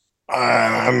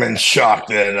 I'm in shock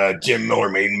that Jim Miller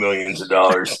made millions of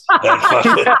dollars.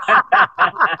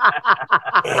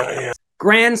 Yeah.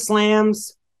 Grand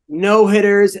slams,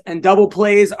 no-hitters, and double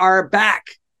plays are back.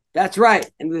 That's right.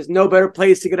 And there's no better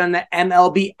place to get on the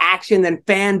MLB action than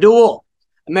FanDuel,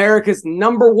 America's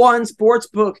 #1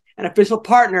 sportsbook and official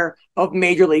partner of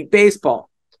Major League Baseball.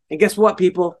 And guess what,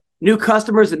 people? New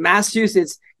customers in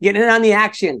Massachusetts get in on the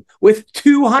action with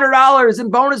 $200 in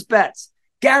bonus bets,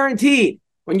 guaranteed,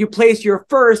 when you place your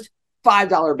first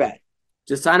 $5 bet.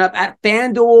 Just sign up at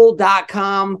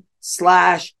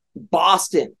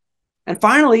FanDuel.com/Boston. And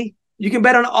finally, you can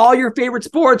bet on all your favorite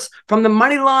sports, from the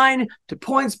money line to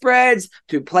point spreads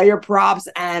to player props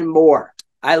and more.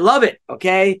 I love it,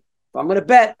 okay? If I'm going to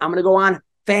bet, I'm going to go on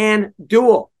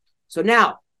FanDuel. So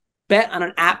now, bet on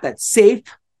an app that's safe,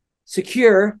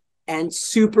 secure, and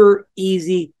super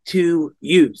easy to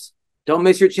use. Don't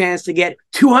miss your chance to get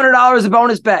 $200 of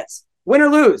bonus bets, win or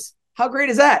lose. How great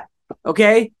is that?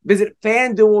 Okay, visit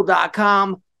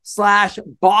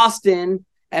FanDuel.com/Boston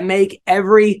and make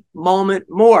every moment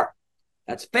more.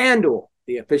 That's FanDuel,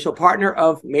 the official partner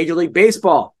of Major League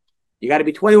Baseball. You got to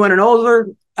be 21 and older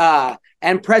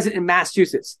and present in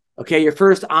Massachusetts. Okay, your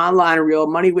first online real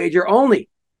money wager only.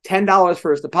 $10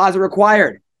 first deposit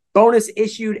required. Bonus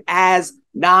issued as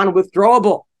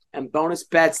non-withdrawable. And bonus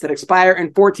bets that expire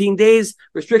in 14 days.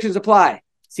 Restrictions apply.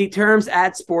 See terms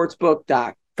at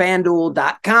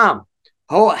sportsbook.fanduel.com.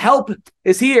 Help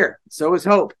is here. So is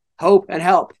hope. Hope and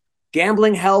help.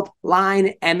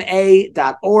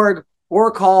 GamblingHelpLineMA.org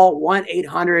or call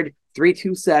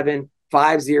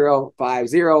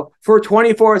 1-800-327-5050 for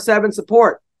 24/7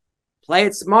 support. Play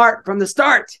it smart from the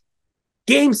start.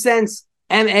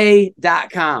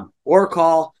 GameSenseMA.com or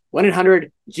call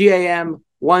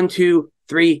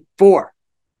 1-800-GAM-1234.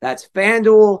 That's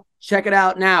FanDuel. Check it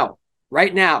out now.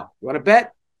 Right now. You want to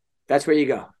bet? That's where you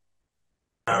go.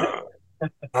 I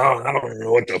don't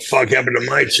know what the fuck happened to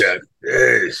my check.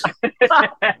 Jeez.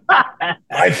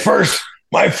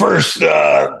 my first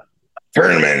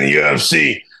tournament in the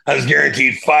UFC, I was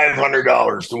guaranteed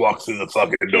 $500 to walk through the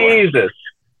fucking door. Jesus.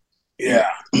 Yeah.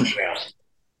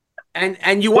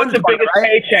 And you won the biggest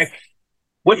paycheck?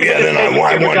 Then I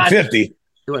won 50.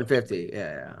 You won 50.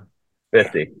 Yeah.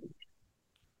 50.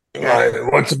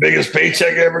 What's the biggest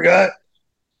paycheck I ever got?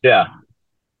 Yeah.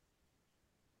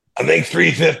 I think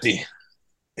 350.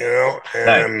 You know,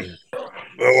 and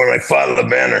when I fought the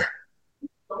banner.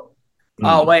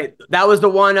 Oh wait, that was the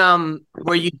one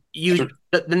where you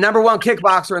the #1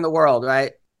 kickboxer in the world,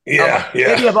 right? Yeah,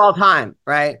 maybe of all time,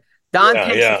 right? Don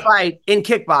takes a fight in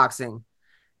kickboxing,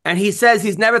 and he says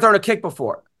he's never thrown a kick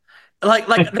before, like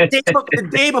the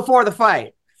day before the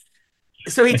fight.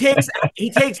 So he takes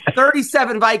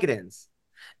 37 Vicodins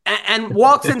and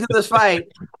walks into this fight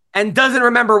and doesn't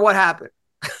remember what happened.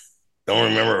 Don't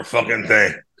remember a fucking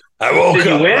thing. I woke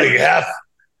up like I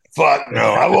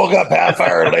woke up half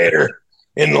hour later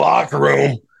in the locker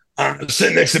room,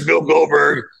 sitting next to Bill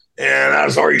Goldberg, and I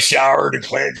was already showered and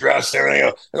clean dressed and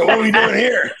everything. What are we doing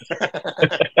here?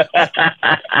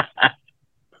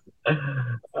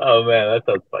 Oh man, that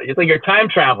sounds funny. It's like you're time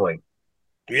traveling.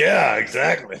 Yeah,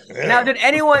 exactly. Yeah. Now, did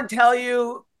anyone tell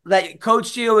you that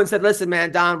coached you and said, "Listen,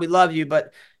 man, Don, we love you,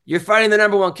 but you're fighting the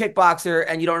 #1 kickboxer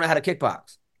and you don't know how to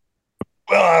kickbox"?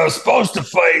 Well, I was supposed to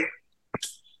fight.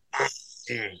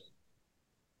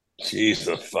 Jeez,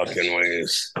 the fucking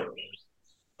ways.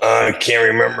 I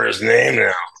can't remember his name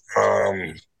now.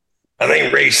 I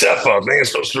think Ray Seffa. I think I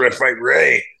was supposed to fight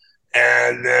Ray,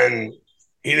 and then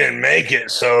he didn't make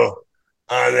it. So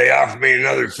they offered me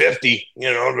another 50,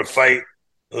 to fight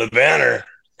the banner.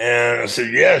 And I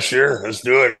said, yeah, sure, let's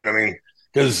do it. I mean,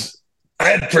 because I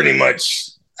had pretty much,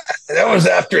 that was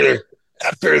after the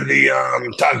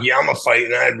Takayama fight,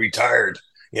 and I had retired,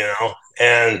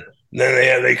 and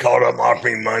then they called up,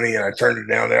 offered me money, and I turned it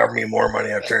down. They offered me more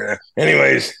money. I turned it down.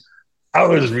 Anyways, I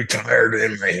was retired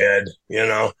in my head,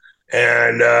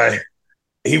 and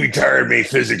he retired me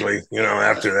physically,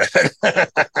 after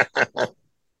that.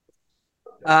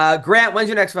 Grant, when's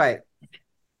your next fight?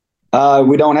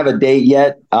 We don't have a date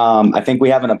yet. I think we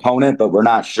have an opponent, but we're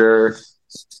not sure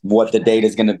what the date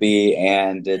is going to be,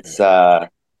 and it's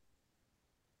not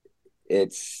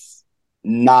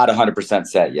 100%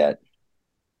 set yet.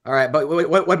 All right, but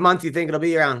what month do you think it'll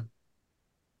be around?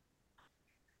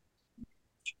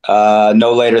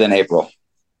 No later than April.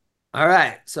 All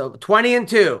right. So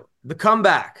 20-2, the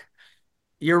comeback.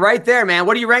 You're right there, man.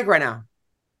 What do you rank right now?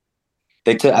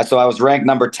 So I was ranked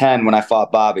number 10 when I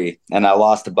fought Bobby, and I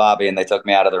lost to Bobby, and they took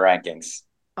me out of the rankings.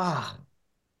 Ah,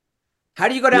 how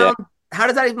do you go down? Yeah. How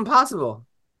is that even possible?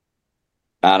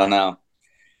 I don't know.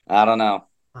 All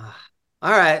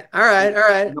right.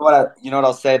 You know what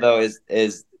I'll say though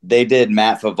is they did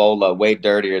Matt Favola way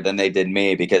dirtier than they did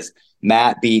me, because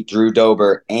Matt beat Drew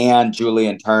Dober and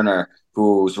Julian Turner,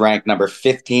 who's ranked number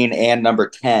 15 and number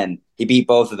 10. He beat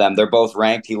both of them. They're both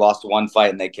ranked. He lost one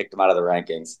fight and they kicked him out of the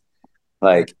rankings.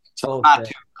 Like, so I'm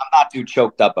not too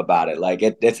choked up about it. Like,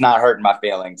 it's not hurting my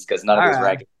feelings because none of these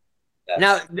rankings.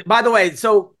 Now, by the way,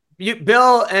 so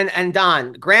Bill and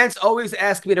Don, Grant's always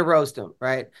asked me to roast him,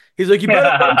 right? He's like, you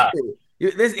better roast me.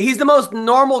 He's the most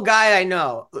normal guy I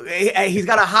know. He's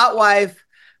got a hot wife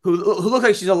who looks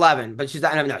like she's 11, but she's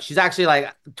not. No, she's actually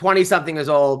like 20 something years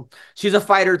old. She's a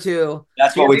fighter too.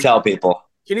 That's what we tell people.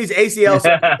 She needs ACL.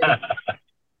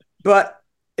 But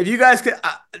if you guys could,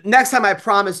 next time, I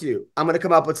promise you, I'm going to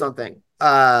come up with something.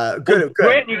 Good.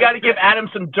 Grant, you got to give Adam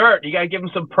some dirt. You got to give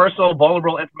him some personal,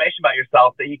 vulnerable information about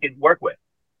yourself that you can work with.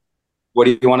 What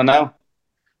do you want to know?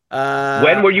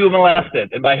 When were you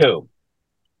molested and by who?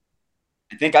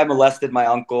 I think I molested my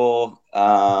uncle.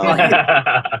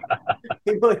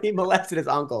 He molested his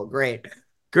uncle. Great.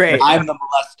 I'm the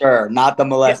molester, not the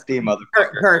molestee,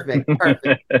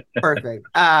 motherfucker. Perfect.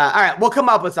 All right, we'll come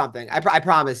up with something. I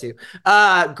promise you.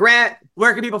 Grant,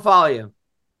 where can people follow you?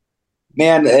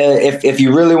 Man, if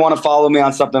you really want to follow me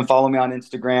on something, follow me on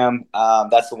Instagram.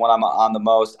 That's the one I'm on the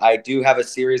most. I do have a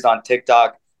series on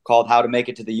TikTok called How to Make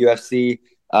It to the UFC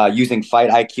using Fight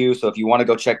IQ. So if you want to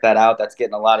go check that out, that's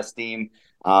getting a lot of steam.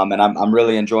 And I'm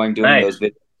really enjoying doing those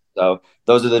videos. So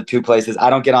those are the two places. I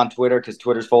don't get on Twitter because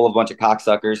Twitter's full of a bunch of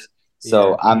cocksuckers.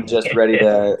 So I'm just ready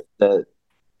to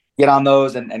get on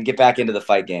those and get back into the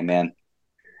fight game, man.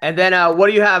 And then what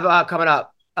do you have coming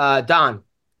up, Don?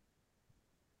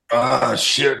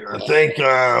 Shit. I think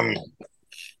I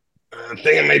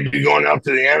may be going out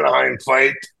to the Anaheim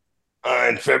fight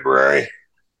in February.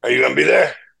 Are you gonna be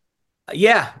there?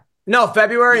 Yeah. No,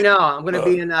 February. No, I'm gonna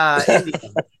be in India.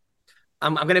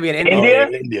 I'm gonna be in India.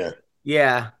 India.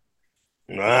 Yeah.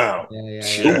 Wow. Yeah.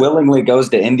 Who willingly goes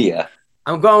to India?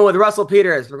 I'm going with Russell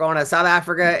Peters. We're going to South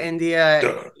Africa,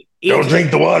 India. Don't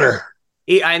drink the water.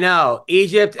 I know.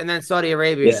 Egypt and then Saudi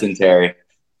Arabia. Listen, Terry.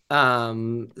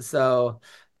 So,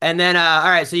 and then all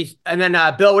right. So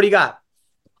Bill, what do you got?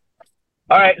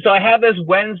 All right. So I have this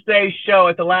Wednesday show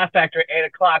at the Laugh Factory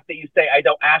at 8:00 that you say I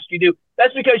don't ask you to.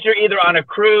 That's because you're either on a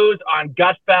cruise, on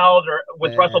Gutfeld, or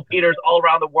with Russell Peters all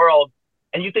around the world.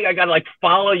 And you think I got to like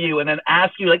follow you and then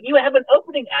ask you, like, you have an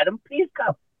opening, Adam, please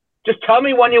come. Just tell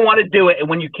me when you want to do it. And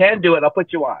when you can do it, I'll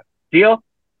put you on. Deal?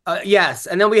 Yes.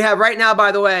 And then we have right now,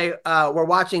 by the way, we're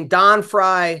watching Don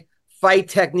Fry fight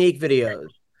technique videos.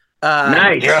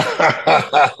 Nice.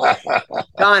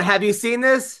 Don, have you seen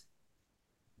this?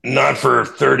 Not for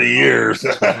 30 years.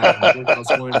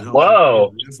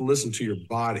 Whoa. You have to listen to your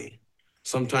body.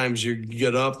 Sometimes you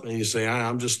get up and you say,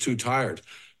 I'm just too tired.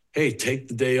 Hey, take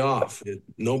the day off.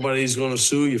 Nobody's going to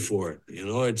sue you for it. You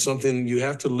know, it's something you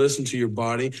have to listen to your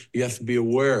body. You have to be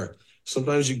aware.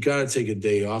 Sometimes you got to take a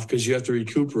day off because you have to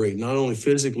recuperate, not only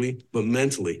physically, but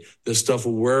mentally. This stuff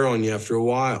will wear on you after a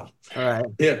while. All right.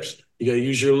 Hips. You got to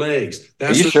use your legs.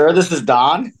 Are you sure this is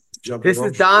Don? This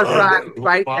is Don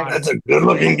Fry. That's a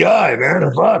good-looking guy,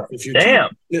 man. Fuck.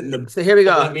 Damn. So here we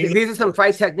go. These are some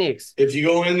fight techniques. If you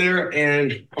go in there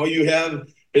and all you have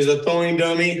is a throwing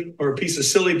dummy or a piece of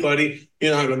silly putty,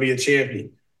 you're not going to be a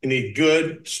champion. You need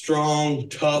good, strong,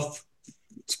 tough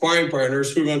sparring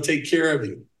partners who are going to take care of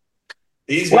you.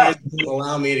 These guys don't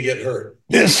allow me to get hurt.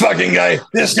 This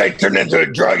guy turned into a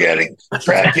drug addict,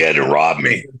 crackhead, and robbed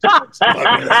me.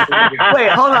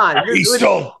 Wait, hold on.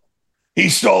 He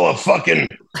stole a fucking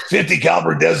 50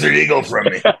 caliber Desert Eagle from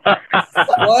me.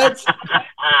 What?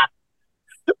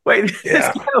 Wait,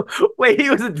 he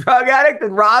was a drug addict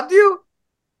and robbed you?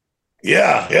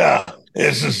 Yeah.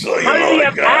 This is how did he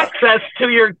have access to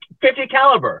your 50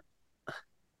 caliber?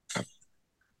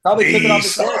 Probably took it off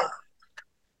his head.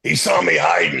 He saw me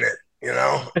hiding it, you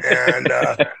know, and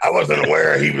I wasn't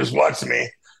aware he was watching me,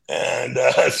 and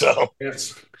so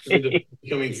it's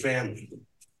becoming family.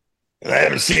 And I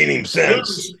haven't seen him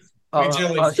since. Shit,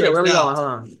 where we going? Hold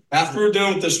on. After we're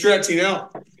done with the stretching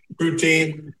out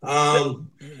routine,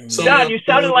 Don, you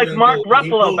sounded like Mark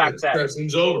Ruffalo back then.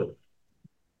 Stretching's over.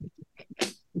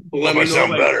 Let me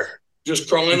sound better. Just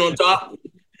crawling on top,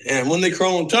 and when they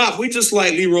crawl on top, we just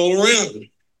lightly roll around.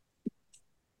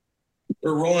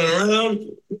 We're rolling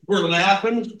around. We're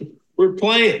laughing. We're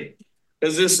playing.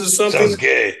 because this is something. Sounds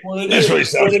gay. That's what he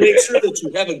sounds. To make sure that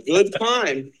you have a good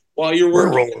time while you're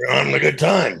working. We're rolling around having a good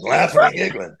time, laughing and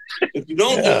giggling. If you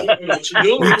don't do it, what you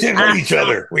do we tickle each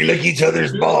other. We lick each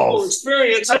other's balls.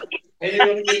 Experience, and you're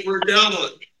going to get worked down on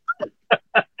it.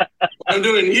 What I'm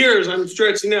doing here is I'm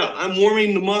stretching out. I'm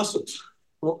warming the muscles.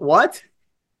 What?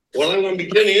 What I'm going to be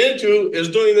getting into is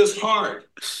doing this hard.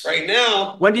 Right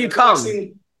now. When do you come?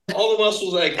 All the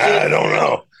muscles I can. I don't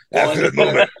know. After the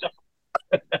movement.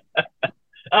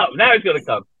 Oh, now he's going to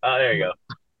come. Oh, there you go.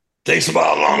 Takes a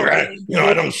while longer. I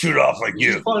don't shoot off like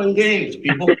you. It's fun and games,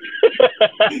 people.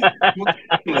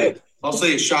 I'll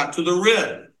say shot to the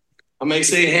rib. I may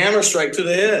say hammer strike to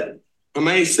the head. I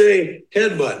may say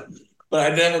headbutt,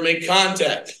 but I never make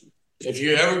contact. If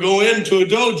you ever go into a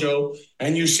dojo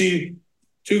and you see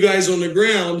two guys on the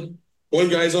ground, one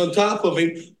guy's on top of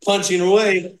him, punching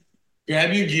away,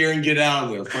 grab your gear and get out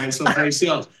of there. Find someplace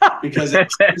else. Because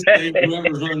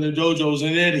whoever's running the dojo is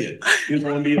an idiot. You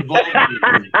don't want to be involved.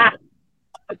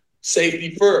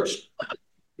 Safety first.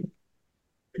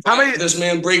 How many? This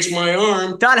man breaks my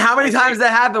arm. Don, how many times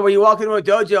that happened where you walk into a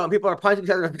dojo and people are punching each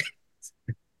other in the face?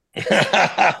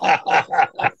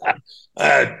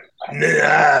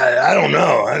 I don't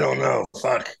know.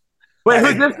 Fuck. Wait,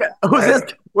 who's this guy? Who's this?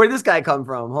 Where'd this guy come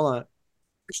from? Hold on.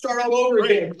 Start all over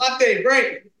again. Okay,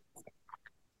 great.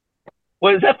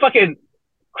 What is that fucking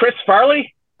Chris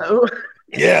Farley?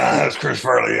 Yeah, that's Chris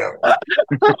Farley. Yeah.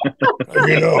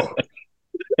 You know.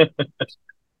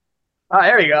 Oh,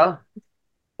 there you go.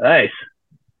 Nice.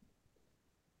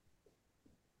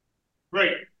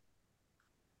 Great.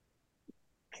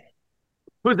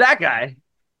 Who's that guy?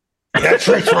 That's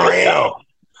Rich Moreno.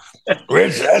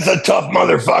 Rich, that's a tough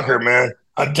motherfucker, man.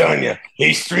 I'm telling you.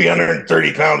 He's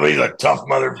 330 pounds, but he's a tough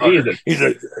motherfucker. Jesus. He's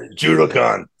a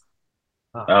judokan.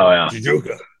 Oh, yeah.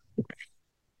 Judoka.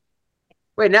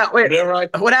 Wait,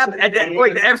 what happened?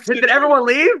 Did everyone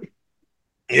leave?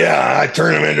 Yeah, I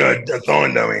turned him into a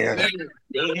throwing dummy. Yeah.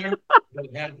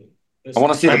 I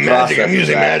want to see the magic. process. I'm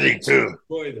using magic too.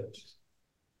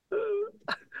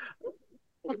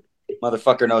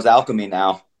 Motherfucker knows alchemy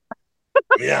now.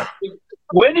 Yeah.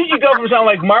 When did you go from sounding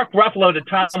like Mark Ruffalo to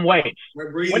Tom Waits?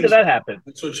 When did that happen?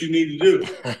 That's what you need to do.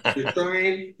 You're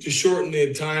trying to shorten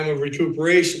the time of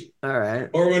recuperation. All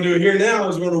right. What we're going to do here now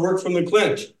is we're going to work from the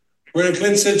clinch. We're in a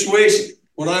clinch situation.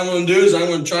 What I'm going to do is I'm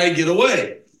going to try to get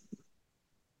away.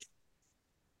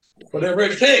 Whatever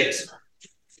it takes.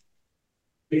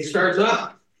 He starts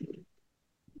up.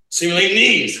 Simulate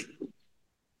knees.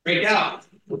 Break out.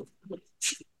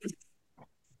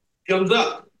 Comes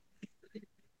up.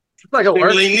 Like a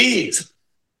work. Simulate knees.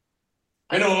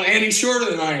 I know Andy's shorter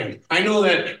than I am. I know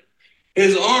that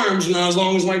his arms are not as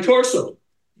long as my torso.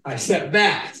 I step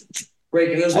back,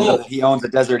 breaking his hold. He owns a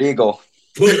Desert Eagle.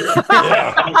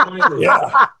 Yeah.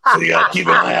 So you got to keep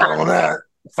an eye out on that.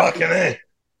 Fucking A.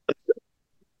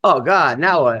 Oh, God.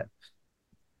 Now what?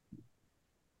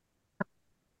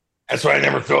 That's why I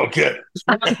never throw a kid.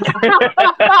 Drive an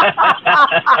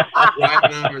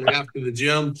hour and a half to the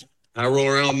gym. I roll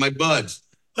around with my buds.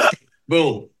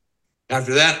 Boom.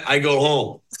 After that, I go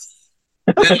home.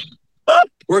 Then,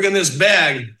 working this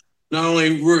bag, not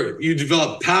only you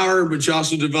develop power, but you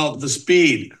also develop the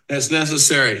speed that's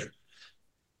necessary.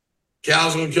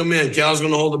 Cal's going to come in. Cal's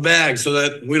going to hold the bag so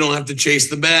that we don't have to chase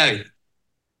the bag.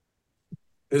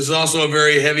 This is also a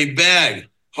very heavy bag,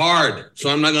 hard, so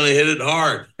I'm not going to hit it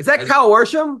hard. Is that Cal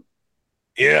Worsham?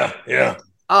 Yeah.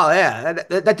 Oh, yeah.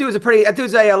 That dude's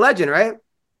a legend, right?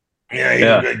 Yeah, he's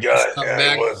a good guy.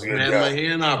 Back, he was a good I had guy. my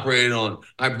hand operated on.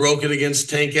 I broke it against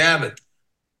Tank Abbott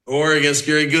or against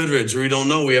Gary Goodridge. We don't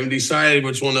know. We haven't decided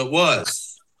which one it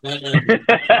was. Wait,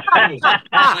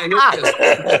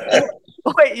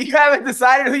 you haven't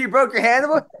decided who you broke your hand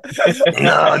with?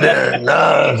 No, dude,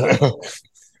 no.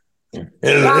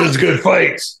 It was good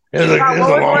fights. It was a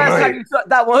long night.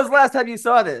 That was the last time you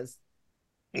saw this.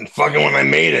 Fucking when I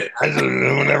made it.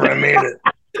 Whenever I made it.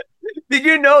 Did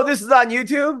you know this is on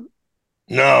YouTube?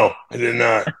 No, I did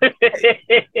not.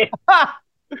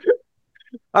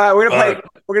 All right,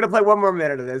 we're gonna play one more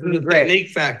minute of this. This is great. Technique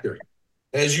factor.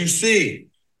 As you see,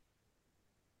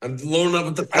 I'm loading up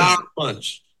with the power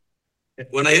punch.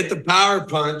 When I hit the power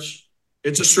punch,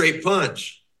 it's a straight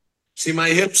punch. See my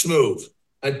hips move.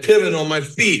 I pivot on my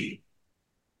feet.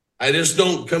 I just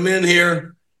don't come in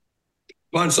here,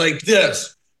 punch like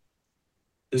this.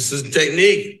 This is a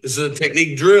technique. This is a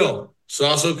technique drill. It's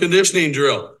also a conditioning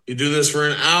drill. You do this for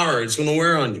an hour, it's going to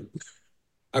wear on you.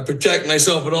 I protect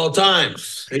myself at all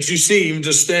times. As you see, even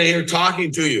just standing here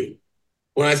talking to you.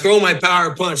 When I throw my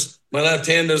power punch, my left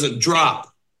hand doesn't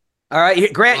drop. All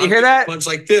right, Grant, you hear that? Punch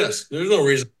like this. There's no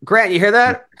reason. Grant, you hear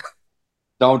that?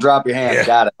 Don't drop your hands. Yeah.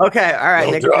 Got it. Okay. All right.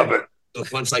 Don't drop it. So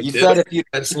once like You this, said if you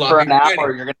that's for an hour,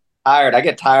 you're gonna get tired. I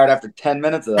get tired after 10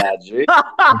 minutes of that. G.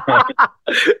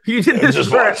 You did this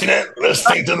Just for watching it,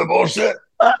 listening to the bullshit.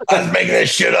 I was making this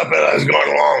shit up as I was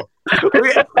going along.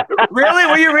 Really?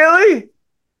 Were you really?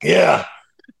 Yeah.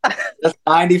 That's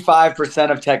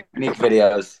 95% of technique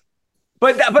videos.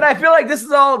 But I feel like this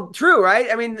is all true,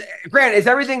 right? I mean, Grant, is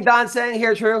everything Don's saying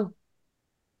here true?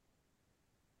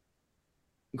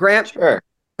 Grant? Sure.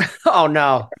 Oh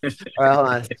no. All right, hold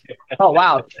on. Oh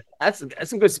wow. That's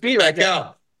some good speed right there.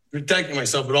 out, protecting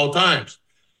myself at all times.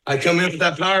 I come in with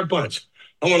that power punch.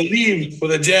 I want to leave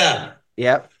with a jab.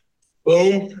 Yep.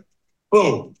 Boom,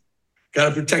 boom. Got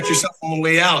to protect yourself on the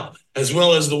way out as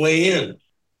well as the way in.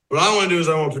 What I want to do is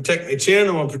I want to protect my chin.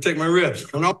 I want to protect my ribs.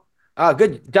 Oh,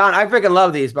 good, Don. I freaking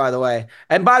love these, by the way.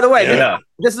 And by the way,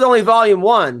 this is only volume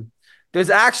 1. There's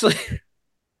actually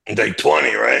like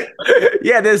 20, right?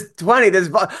 Yeah, there's 20. There's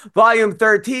volume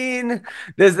 13.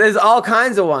 There's all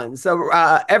kinds of ones. So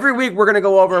every week we're gonna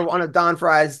go over one of Don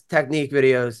Fry's technique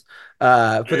videos.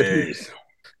 For the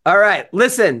all right,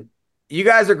 listen, you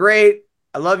guys are great.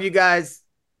 I love you guys.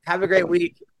 Have a great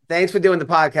week. Thanks for doing the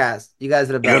podcast. You guys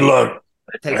are the best. Good luck.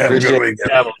 Have a good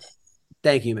weekend.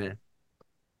 Thank you, man.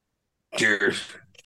 Cheers.